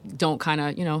they like don't kind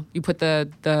of, you know, you put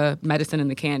the medicine in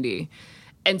the candy.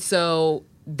 And so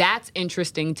that's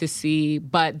interesting to see.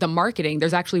 But the marketing,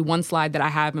 there's actually one slide that I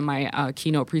have in my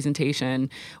keynote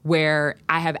presentation where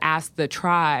I have asked the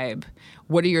tribe,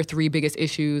 what are your 3 biggest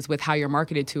issues with how you're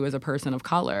marketed to as a person of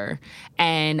color?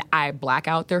 And I black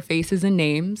out their faces and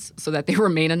names so that they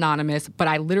remain anonymous, but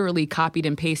I literally copied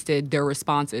and pasted their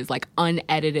responses, like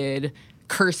unedited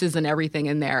curses and everything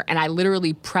in there. And I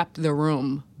literally prepped the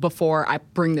room before I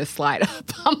bring this slide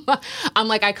up. I'm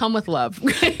like, I come with love.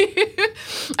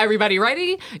 Everybody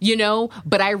ready? You know,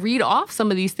 but I read off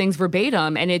some of these things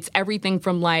verbatim, and it's everything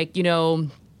from like, you know,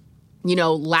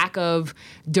 lack of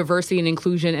diversity and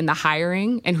inclusion in the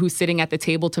hiring and who's sitting at the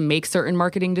table to make certain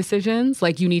marketing decisions.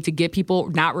 Like, you need to get people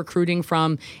not recruiting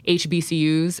from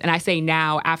HBCUs. And I say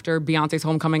now, after Beyonce's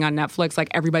Homecoming on Netflix, like,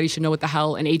 everybody should know what the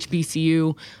hell an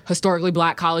HBCU, historically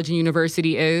black college and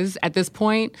university, is at this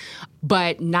point.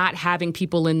 But not having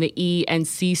people in the E and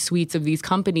C suites of these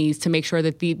companies to make sure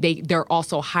that they're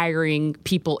also hiring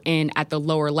people in at the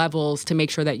lower levels to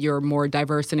make sure that you're more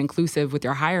diverse and inclusive with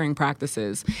your hiring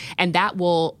practices. And that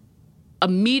will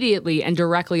immediately and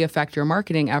directly affect your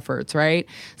marketing efforts, right?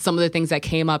 Some of the things that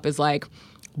came up is like,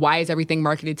 why is everything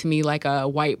marketed to me like a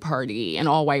white party, an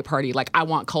all-white party? Like, I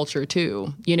want culture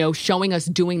too, you know, showing us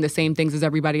doing the same things as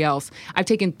everybody else. I've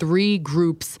taken 3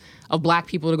 groups of black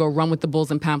people to go run with the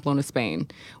bulls in Pamplona, Spain.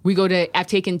 I've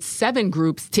taken 7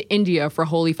 groups to India for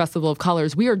Holy Festival of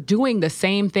Colors. We are doing the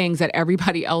same things that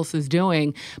everybody else is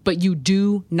doing, but you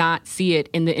do not see it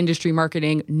in the industry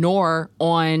marketing nor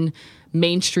on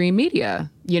mainstream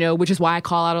media, you know, which is why I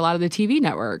call out a lot of the TV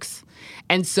networks.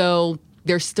 And so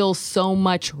there's still so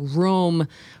much room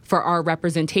for our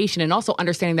representation, and also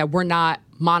understanding that we're not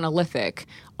monolithic.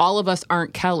 All of us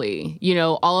aren't Kelly,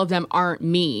 all of them aren't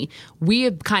me. We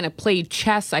have kind of played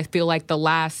chess, I feel like, the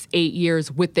last 8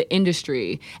 years with the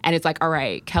industry. And it's like, all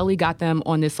right, Kelly got them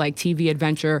on this like TV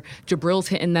adventure. Jabril's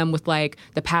hitting them with like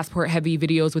the passport heavy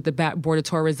videos with the Board of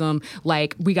Tourism.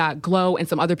 Like we got Glow and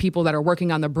some other people that are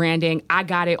working on the branding. I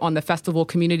got it on the festival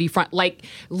community front. Like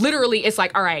literally it's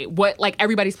like, all right, what, like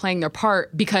everybody's playing their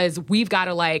part, because we've got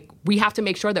to we have to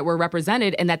make sure that we're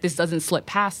represented and that this doesn't slip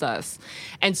past us.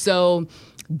 And so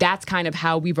that's kind of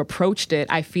how we've approached it,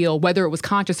 I feel, whether it was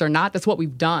conscious or not. That's what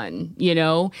we've done,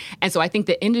 And so I think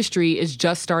the industry is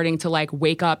just starting to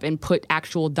wake up and put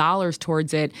actual dollars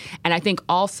towards it. And I think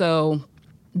also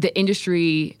the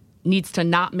industry needs to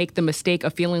not make the mistake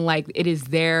of feeling like it is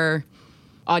their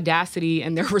audacity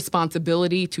and their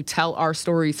responsibility to tell our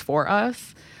stories for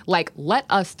us. Let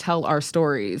us tell our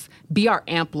stories, be our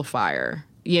amplifier.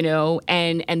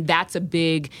 And that's a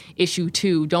big issue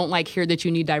too. Don't hear that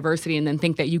you need diversity and then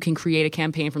think that you can create a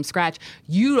campaign from scratch.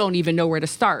 You don't even know where to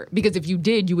start, because if you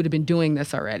did, you would have been doing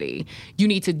this already. You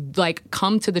need to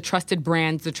come to the trusted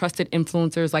brands, the trusted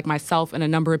influencers like myself and a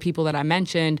number of people that I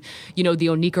mentioned, the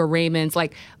Onika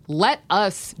Raymonds, let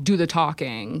us do the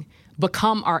talking,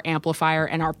 become our amplifier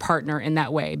and our partner in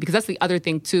that way. Because that's the other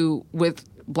thing too with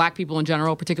Black people in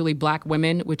general, particularly Black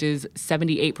women, which is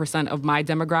 78% of my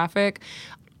demographic.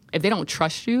 If they don't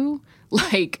trust you,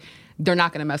 they're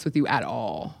not going to mess with you at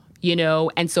all,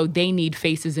 And so they need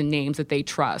faces and names that they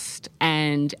trust.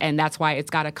 And that's why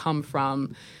it's got to come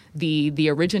from the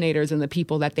originators and the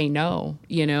people that they know,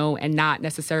 and not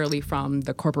necessarily from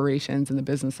the corporations and the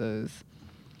businesses.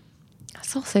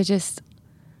 It's also just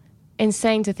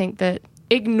insane to think that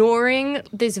ignoring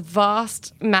this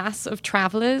vast mass of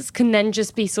travelers can then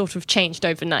just be sort of changed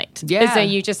overnight. Yeah. So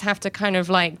you just have to kind of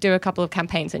do a couple of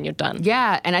campaigns and you're done.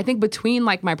 Yeah. And I think between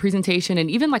my presentation and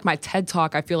even my TED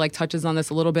Talk, I feel touches on this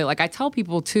a little bit. I tell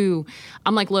people too,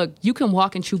 I'm look, you can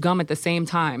walk and chew gum at the same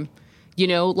time.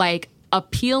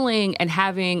 Appealing and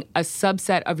having a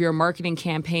subset of your marketing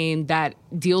campaign that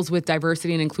deals with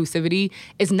diversity and inclusivity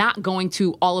is not going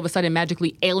to all of a sudden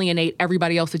magically alienate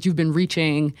everybody else that you've been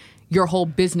reaching your whole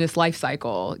business life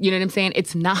cycle. You know what I'm saying?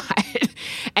 It's not.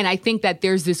 And I think that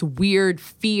there's this weird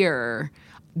fear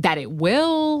that it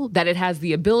will, that it has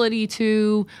the ability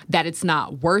to, that it's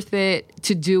not worth it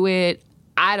to do it.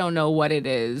 I don't know what it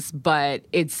is, but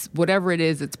it's whatever it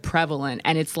is, it's prevalent.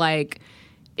 And it's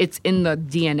it's in the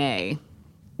DNA.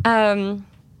 So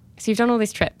you've done all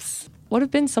these trips. What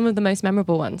have been some of the most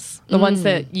memorable ones? The ones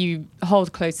that you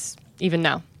hold close even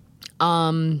now?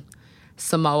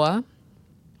 Samoa.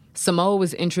 Samoa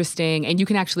was interesting, and you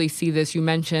can actually see this. You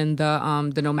mentioned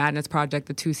the No Madness Project,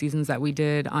 the 2 seasons that we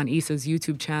did on Issa's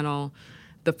YouTube channel.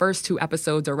 The first 2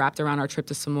 episodes are wrapped around our trip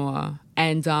to Samoa.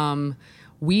 And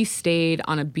we stayed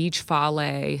on a beach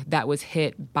fale that was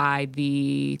hit by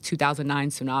the 2009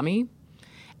 tsunami.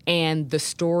 And the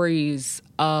stories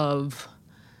of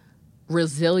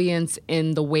resilience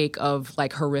in the wake of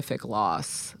horrific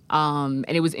loss. And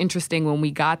it was interesting when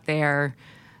we got there,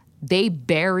 they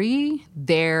bury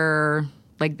their,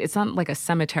 it's not like a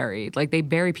cemetery. They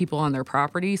bury people on their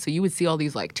property. So you would see all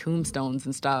these tombstones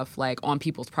and stuff on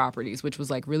people's properties, which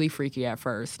was really freaky at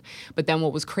first. But then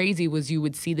what was crazy was you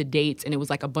would see the dates and it was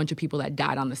a bunch of people that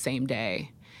died on the same day.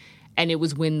 And it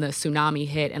was when the tsunami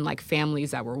hit and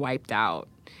families that were wiped out.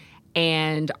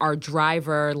 And our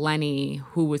driver, Lenny,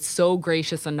 who was so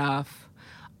gracious enough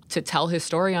to tell his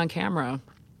story on camera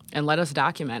and let us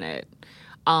document it,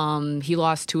 he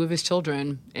lost 2 of his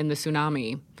children in the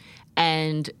tsunami.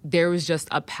 And there was just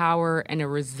a power and a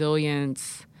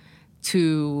resilience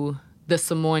to the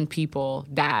Samoan people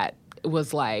that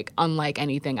was unlike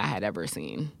anything I had ever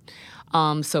seen.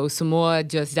 So Samoa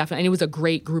just definitely, and it was a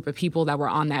great group of people that were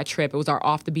on that trip. It was our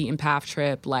off the beaten path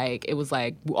trip. It was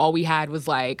all we had was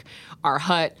our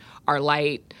hut, our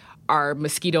light, our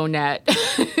mosquito net,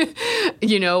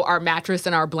 our mattress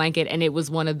and our blanket. And it was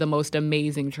one of the most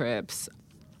amazing trips.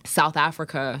 South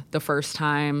Africa, the first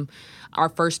time, our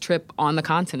first trip on the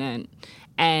continent.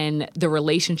 And the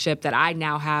relationship that I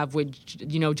now have with,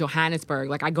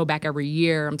 Johannesburg, I go back every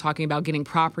year. I'm talking about getting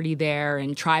property there,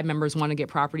 and tribe members want to get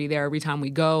property there every time we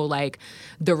go.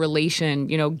 The relation,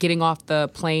 getting off the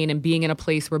plane and being in a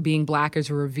place where being Black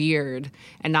is revered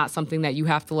and not something that you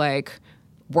have to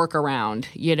work around,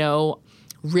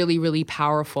 really, really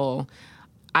powerful.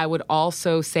 I would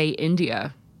also say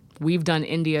India. We've done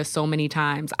India so many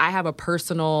times. I have a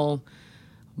personal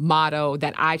motto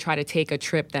that I try to take a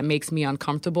trip that makes me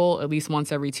uncomfortable at least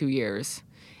once every 2 years.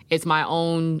 It's my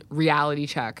own reality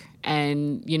check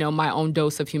and, you know, my own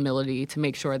dose of humility to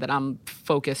make sure that I'm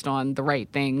focused on the right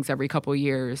things every couple of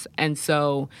years. And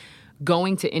so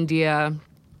going to India,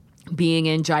 being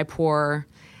in Jaipur,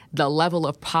 the level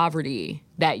of poverty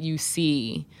that you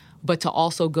see, but to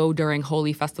also go during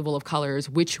Holi Festival of Colors,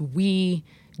 which we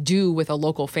do with a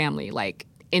local family, like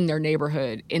in their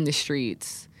neighborhood, in the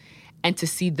streets, and to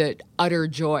see the utter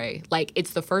joy. Like,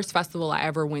 it's the first festival I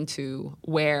ever went to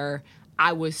where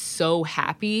I was so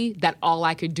happy that all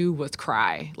I could do was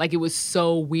cry. Like, it was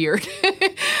so weird.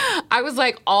 I was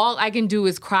like, all I can do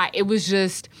is cry. It was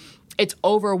just, it's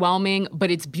overwhelming, but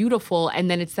it's beautiful.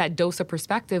 And then it's that dose of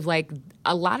perspective. Like,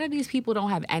 a lot of these people don't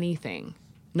have anything,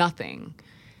 nothing.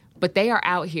 But they are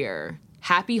out here,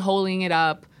 happy holding it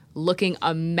up, looking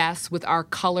a mess with our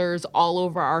colors all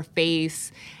over our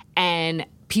face, and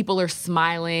people are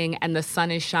smiling and the sun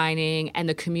is shining and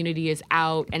the community is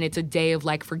out, and it's a day of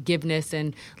like forgiveness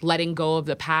and letting go of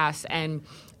the past. And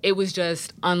it was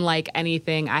just unlike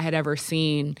anything I had ever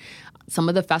seen. Some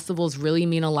of the festivals really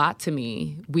mean a lot to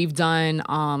me. We've done,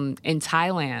 in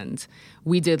Thailand,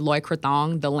 we did Loy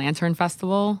Krathong, the Lantern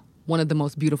Festival, one of the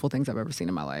most beautiful things I've ever seen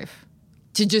in my life.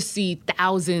 To just see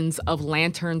thousands of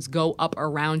lanterns go up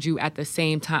around you at the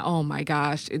same time, oh my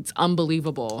gosh, it's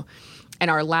unbelievable. And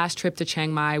our last trip to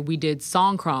Chiang Mai, we did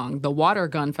Songkrong, the water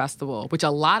gun festival, which a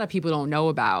lot of people don't know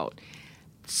about.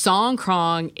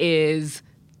 Songkrong is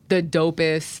the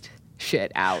dopest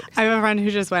shit out. I have a friend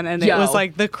who just went, and it was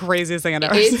like the craziest thing I've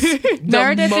ever seen.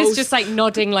 Meredith is just like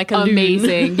nodding like a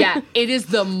amazing. Yeah, it is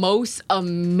the most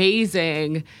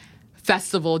amazing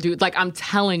festival, dude. Like, I'm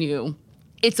telling you.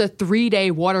 It's a 3-day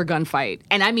water gun fight.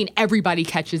 And I mean, everybody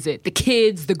catches it. The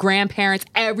kids, the grandparents,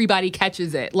 everybody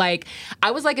catches it. Like, I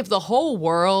was like, if the whole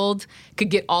world could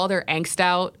get all their angst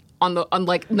out on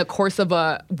like in the course of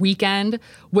a weekend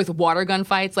with water gun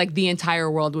fights, like the entire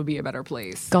world would be a better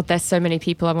place. God, there's so many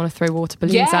people I want to throw water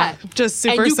balloons at. Just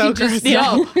super soakers.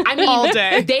 I mean, all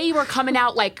day. They were coming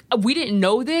out like, we didn't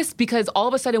know this because all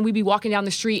of a sudden we'd be walking down the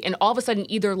street and all of a sudden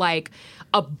either like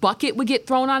a bucket would get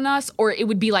thrown on us or it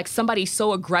would be like somebody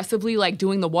so aggressively like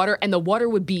doing the water, and the water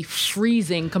would be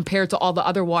freezing compared to all the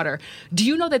other water. Do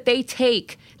you know that they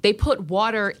put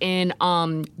water in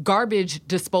garbage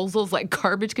disposals, like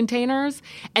garbage containers,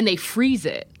 and they freeze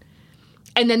it?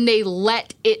 And then they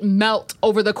let it melt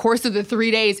over the course of the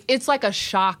 3 days. It's like a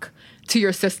shock to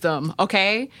your system,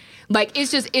 okay? Like,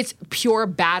 it's pure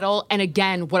battle. And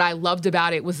again, what I loved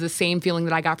about it was the same feeling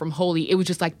that I got from Holi. It was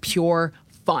just like pure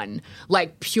fun,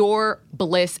 like pure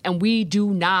bliss. And we do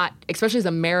not, especially as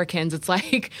Americans, it's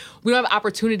like we don't have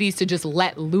opportunities to just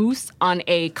let loose on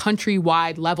a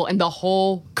countrywide level. And the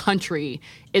whole country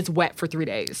is wet for 3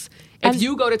 days. If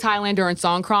you go to Thailand during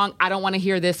Songkrong, I don't want to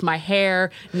hear this, my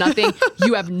hair, nothing.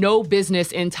 You have no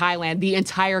business in Thailand, the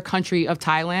entire country of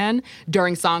Thailand,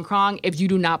 during Songkrong if you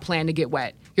do not plan to get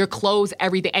wet. Your clothes,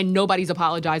 everything, and nobody's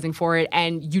apologizing for it,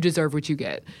 and you deserve what you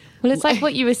get. Well, it's like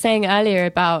what you were saying earlier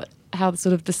about how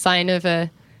sort of the sign of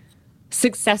a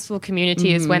successful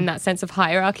community is when that sense of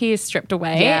hierarchy is stripped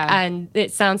away. Yeah. And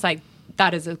it sounds like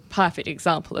that is a perfect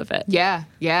example of it. Yeah,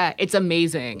 it's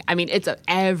amazing. I mean,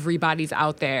 everybody's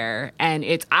out there, and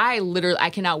I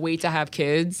cannot wait to have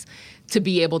kids to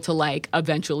be able to like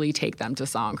eventually take them to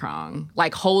Songkrong.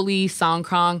 Like Holi,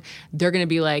 Songkrong, they're gonna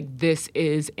be like, this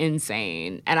is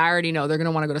insane. And I already know they're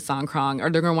gonna wanna go to Songkrong, or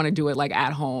they're gonna wanna do it like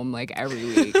at home, like every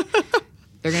week.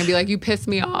 They're going to be like, you pissed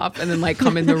me off, and then like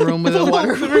come in the room with a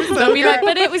water. They'll be like,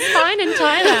 but it was fine in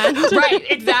Thailand. Right,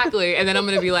 exactly. And then I'm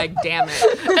going to be like, damn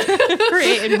it.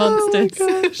 Creating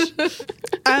monsters.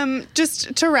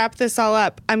 Just to wrap this all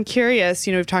up, I'm curious,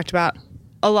 we've talked about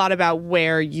a lot about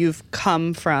where you've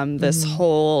come from this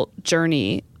whole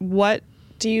journey. What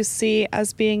do you see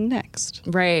as being next?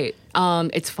 Right.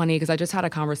 It's funny because I just had a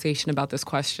conversation about this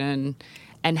question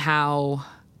and how,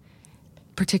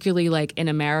 particularly like in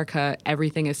America,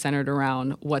 everything is centered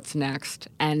around what's next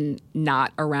and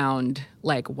not around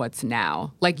like what's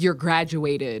now. Like you're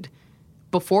graduated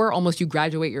before almost you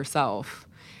graduate yourself.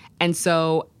 And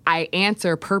so I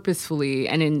answer purposefully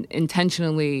and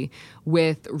intentionally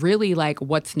with really like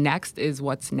what's next is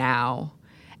what's now.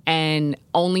 And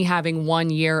only having 1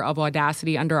 year of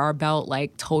Audacity under our belt,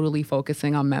 like totally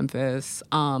focusing on Memphis,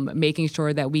 making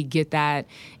sure that we get that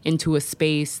into a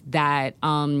space that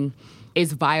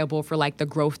is viable for like the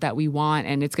growth that we want,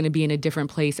 and it's going to be in a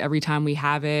different place every time we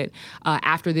have it.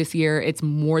 After this year, it's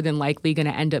more than likely going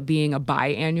to end up being a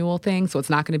biannual thing, so it's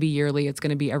not going to be yearly. It's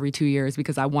going to be every 2 years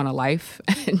because I want a life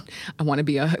and I want to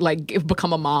be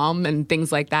become a mom and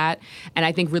things like that. And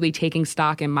I think really taking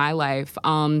stock in my life,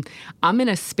 I'm in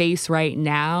a space right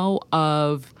now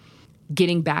of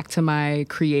getting back to my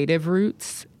creative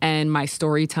roots and my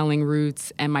storytelling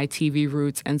roots and my TV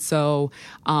roots. And so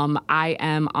I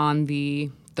am on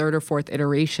the third or fourth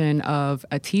iteration of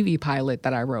a TV pilot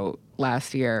that I wrote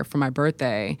last year for my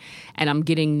birthday. And I'm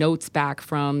getting notes back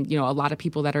from, a lot of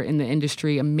people that are in the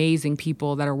industry, amazing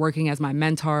people that are working as my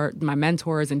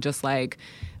mentors and just like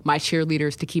my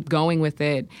cheerleaders to keep going with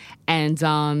it. And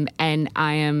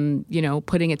I am,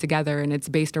 putting it together, and it's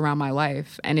based around my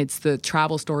life. And it's the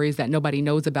travel stories that nobody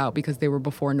knows about because they were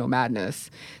before No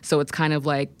Madness. So it's kind of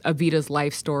like Evita's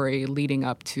life story leading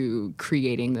up to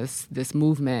creating this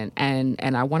movement. And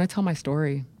I want to tell my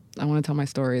story.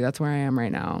 That's where I am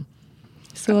right now.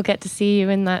 So we'll get to see you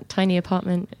in that tiny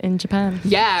apartment in Japan.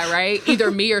 Yeah, right?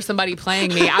 Either me or somebody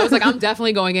playing me. I was like, I'm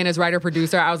definitely going in as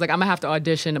writer-producer. I was like, I'm going to have to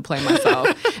audition to play myself.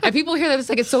 And people hear that, it's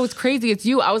like, it's crazy, it's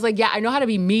you. I was like, yeah, I know how to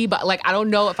be me, but like, I don't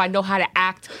know if I know how to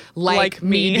act like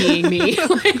me being me.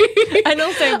 And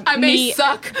also I may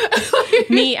suck.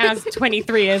 Me as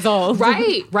 23 years old.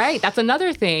 Right. That's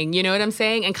another thing, you know what I'm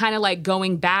saying? And kind of like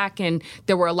going back, and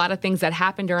there were a lot of things that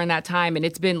happened during that time. And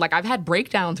it's been like, I've had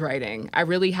breakdowns writing. I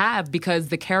really have, because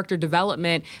the character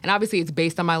development, and obviously it's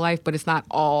based on my life, but it's not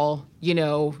all,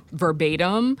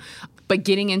 verbatim. But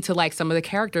getting into like some of the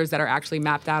characters that are actually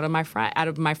mapped out of my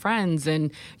friends,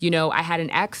 and I had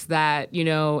an ex that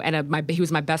he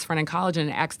was my best friend in college, and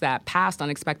an ex that passed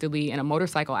unexpectedly in a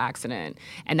motorcycle accident,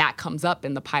 and that comes up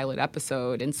in the pilot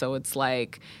episode, and so it's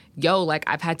like,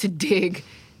 I've had to dig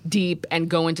deep and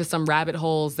go into some rabbit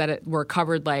holes that were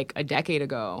covered like a decade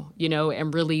ago,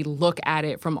 and really look at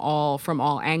it from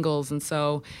all angles. And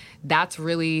so that's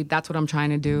what I'm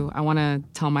trying to do. I want to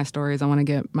tell my stories. I want to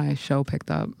get my show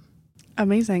picked up.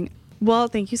 Amazing. Well,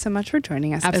 thank you so much for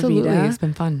joining us, Absolutely. Evita. It's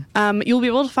been fun. You'll be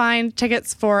able to find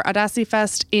tickets for Audacity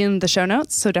Fest in the show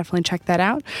notes, so definitely check that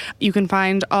out. You can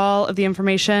find all of the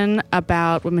information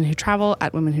about Women Who Travel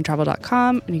at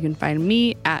womenwhotravel.com, and you can find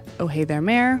me at Oh Hey There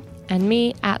Mare. And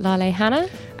me at Lale Hannah.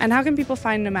 And how can people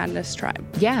find No Madness Tribe?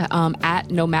 Yeah,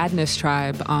 at No Madness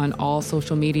Tribe on all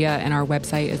social media, and our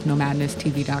website is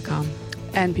nomadnesstv.com.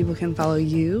 And people can follow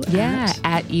you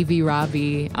at Evie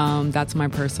Robbie. That's my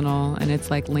personal, and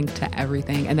it's like linked to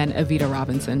everything. And then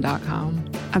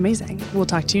evitarobinson.com. Amazing. We'll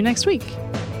talk to you next week.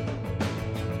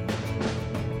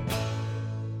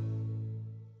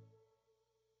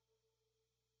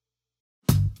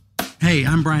 Hey,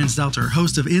 I'm Brian Stelter,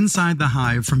 host of Inside the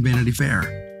Hive from Vanity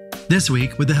Fair. This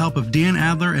week, with the help of Dan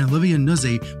Adler and Olivia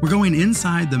Nuzzi, we're going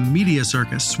inside the media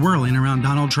circus swirling around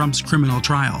Donald Trump's criminal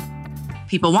trial.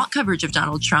 People want coverage of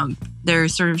Donald Trump. There are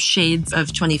sort of shades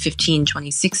of 2015,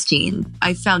 2016.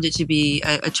 I found it to be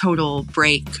a total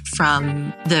break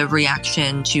from the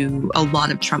reaction to a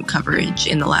lot of Trump coverage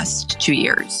in the last 2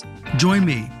 years. Join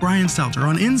me, Brian Stelter,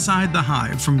 on Inside the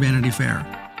Hive from Vanity Fair.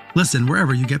 Listen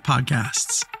wherever you get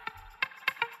podcasts.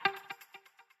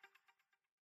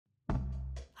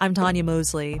 I'm Tanya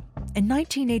Mosley. In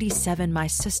 1987, my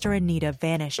sister Anita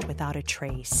vanished without a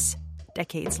trace.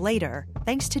 Decades later,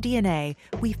 thanks to DNA,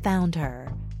 we found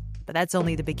her. But that's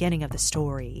only the beginning of the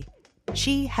story.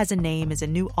 She Has a Name is a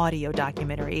new audio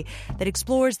documentary that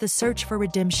explores the search for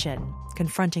redemption,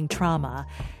 confronting trauma,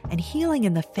 and healing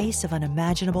in the face of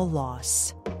unimaginable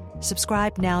loss.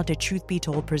 Subscribe now to Truth Be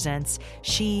Told presents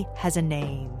She Has a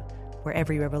Name, where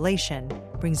every revelation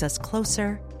brings us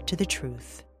closer to the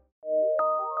truth.